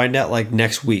 We're gonna find out like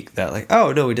next week that like,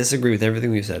 oh no, we disagree with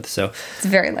everything we've said. So it's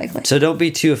very likely. So don't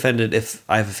be too offended if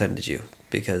I've offended you,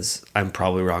 because I'm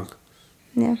probably wrong.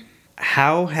 Yeah.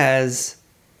 How has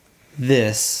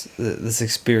this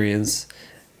experience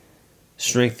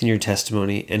strengthened your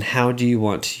testimony, and how do you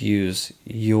want to use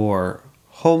your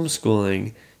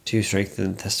homeschooling to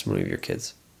strengthen the testimony of your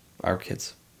kids, our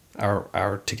kids,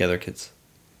 our together kids?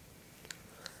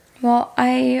 Well,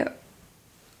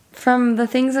 from the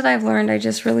things that I've learned, I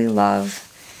just really love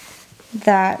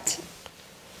that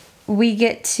we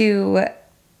get to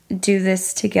do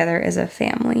this together as a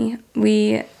family.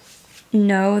 We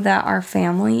know that our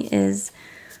family is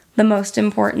the most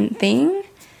important thing,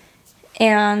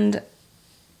 and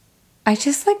I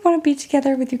just like want to be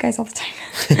together with you guys all the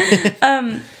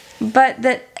time. But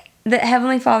that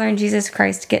Heavenly Father and Jesus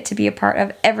Christ get to be a part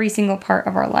of every single part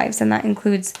of our lives, and that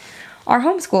includes our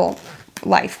homeschool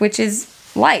life, which is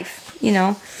life,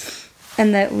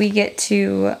 and that we get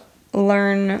to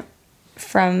learn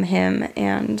from Him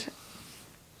and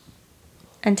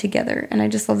together. And I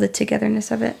just love the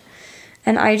togetherness of it.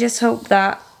 And I just hope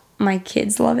that my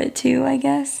kids love it too, I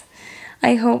guess.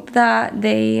 I hope that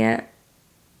they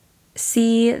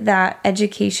see that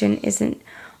education isn't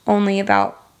only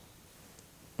about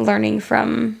learning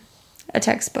from a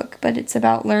textbook, but it's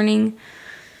about learning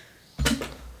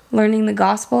the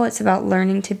gospel. It's about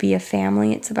learning to be a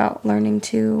family. It's about learning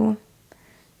to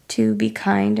be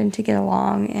kind and to get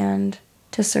along and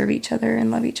to serve each other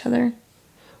and love each other.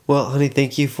 Well, honey,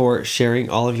 thank you for sharing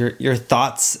all of your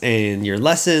thoughts and your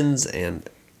lessons and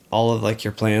all of like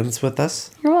your plans with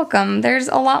us. You're welcome. There's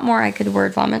a lot more I could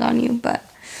word vomit on you, but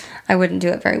I wouldn't do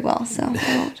it very well, so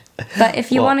I won't. But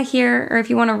if you want to hear, or if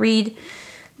you want to read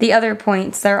the other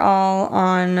points, they're all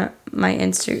on my in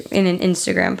an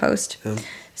Instagram post. Yeah.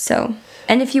 So,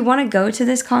 and if you want to go to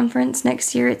this conference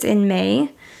next year, it's in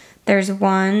May. There's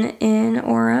one in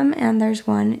Orem, and there's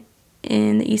one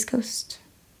in the East Coast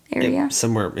area. Yeah,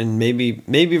 somewhere in maybe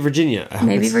Virginia.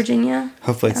 Maybe Virginia.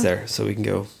 Hopefully it's there, so we can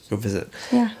go visit.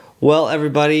 Yeah. Well,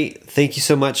 everybody, thank you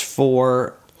so much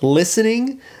for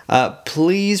listening.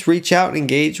 Please reach out and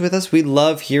engage with us. We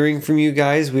love hearing from you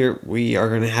guys. We are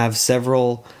going to have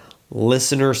several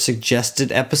listener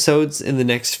suggested episodes in the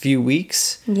next few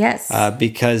weeks. Yes.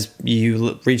 Because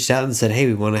you reached out and said, hey,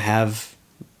 we want to have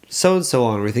so and so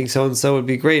on. We think so and so would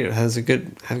be great. It has a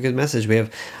good message. We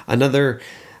have another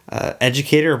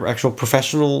educator, actual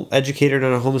professional educator,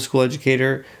 not a homeschool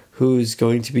educator, who's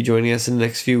going to be joining us in the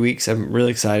next few weeks. I'm really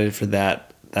excited for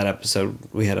that episode.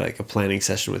 We had a planning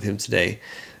session with him today,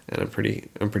 and I'm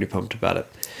pretty pumped about it.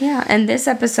 Yeah, and this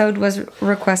episode was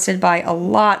requested by a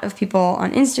lot of people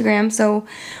on Instagram, so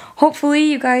hopefully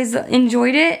you guys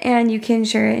enjoyed it and you can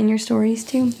share it in your stories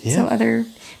too. Yeah. So other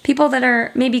people that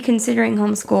are maybe considering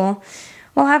homeschool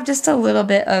will have just a little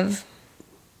bit of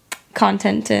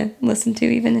content to listen to,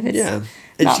 even if it's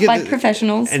not by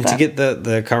professionals. And to get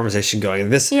the conversation going. Our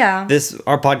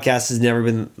podcast has never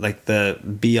been like the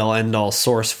be-all end-all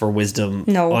source for wisdom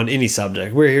on any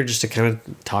subject. We're here just to kind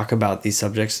of talk about these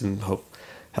subjects and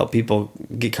help people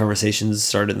get conversations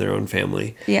started in their own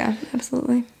family. Yeah,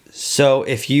 absolutely. So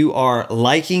if you are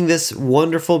liking this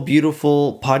wonderful,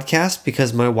 beautiful podcast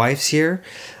because my wife's here,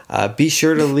 be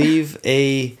sure to leave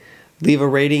a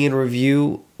rating and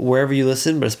review wherever you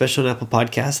listen, but especially on Apple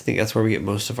Podcasts. I think that's where we get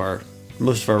most of our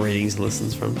ratings and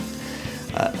listens from.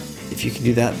 If you can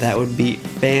do that, that would be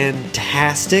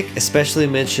fantastic. Especially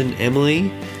mention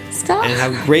Emily. Stop. And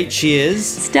how great she is.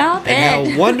 Stop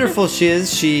and how wonderful she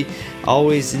is. She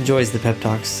always enjoys the pep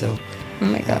talks. So, oh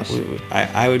my gosh,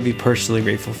 I would be personally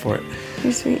grateful for it.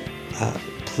 You're sweet.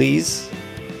 Please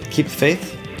keep the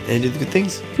faith and do the good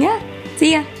things. Yeah.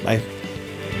 See ya. Bye.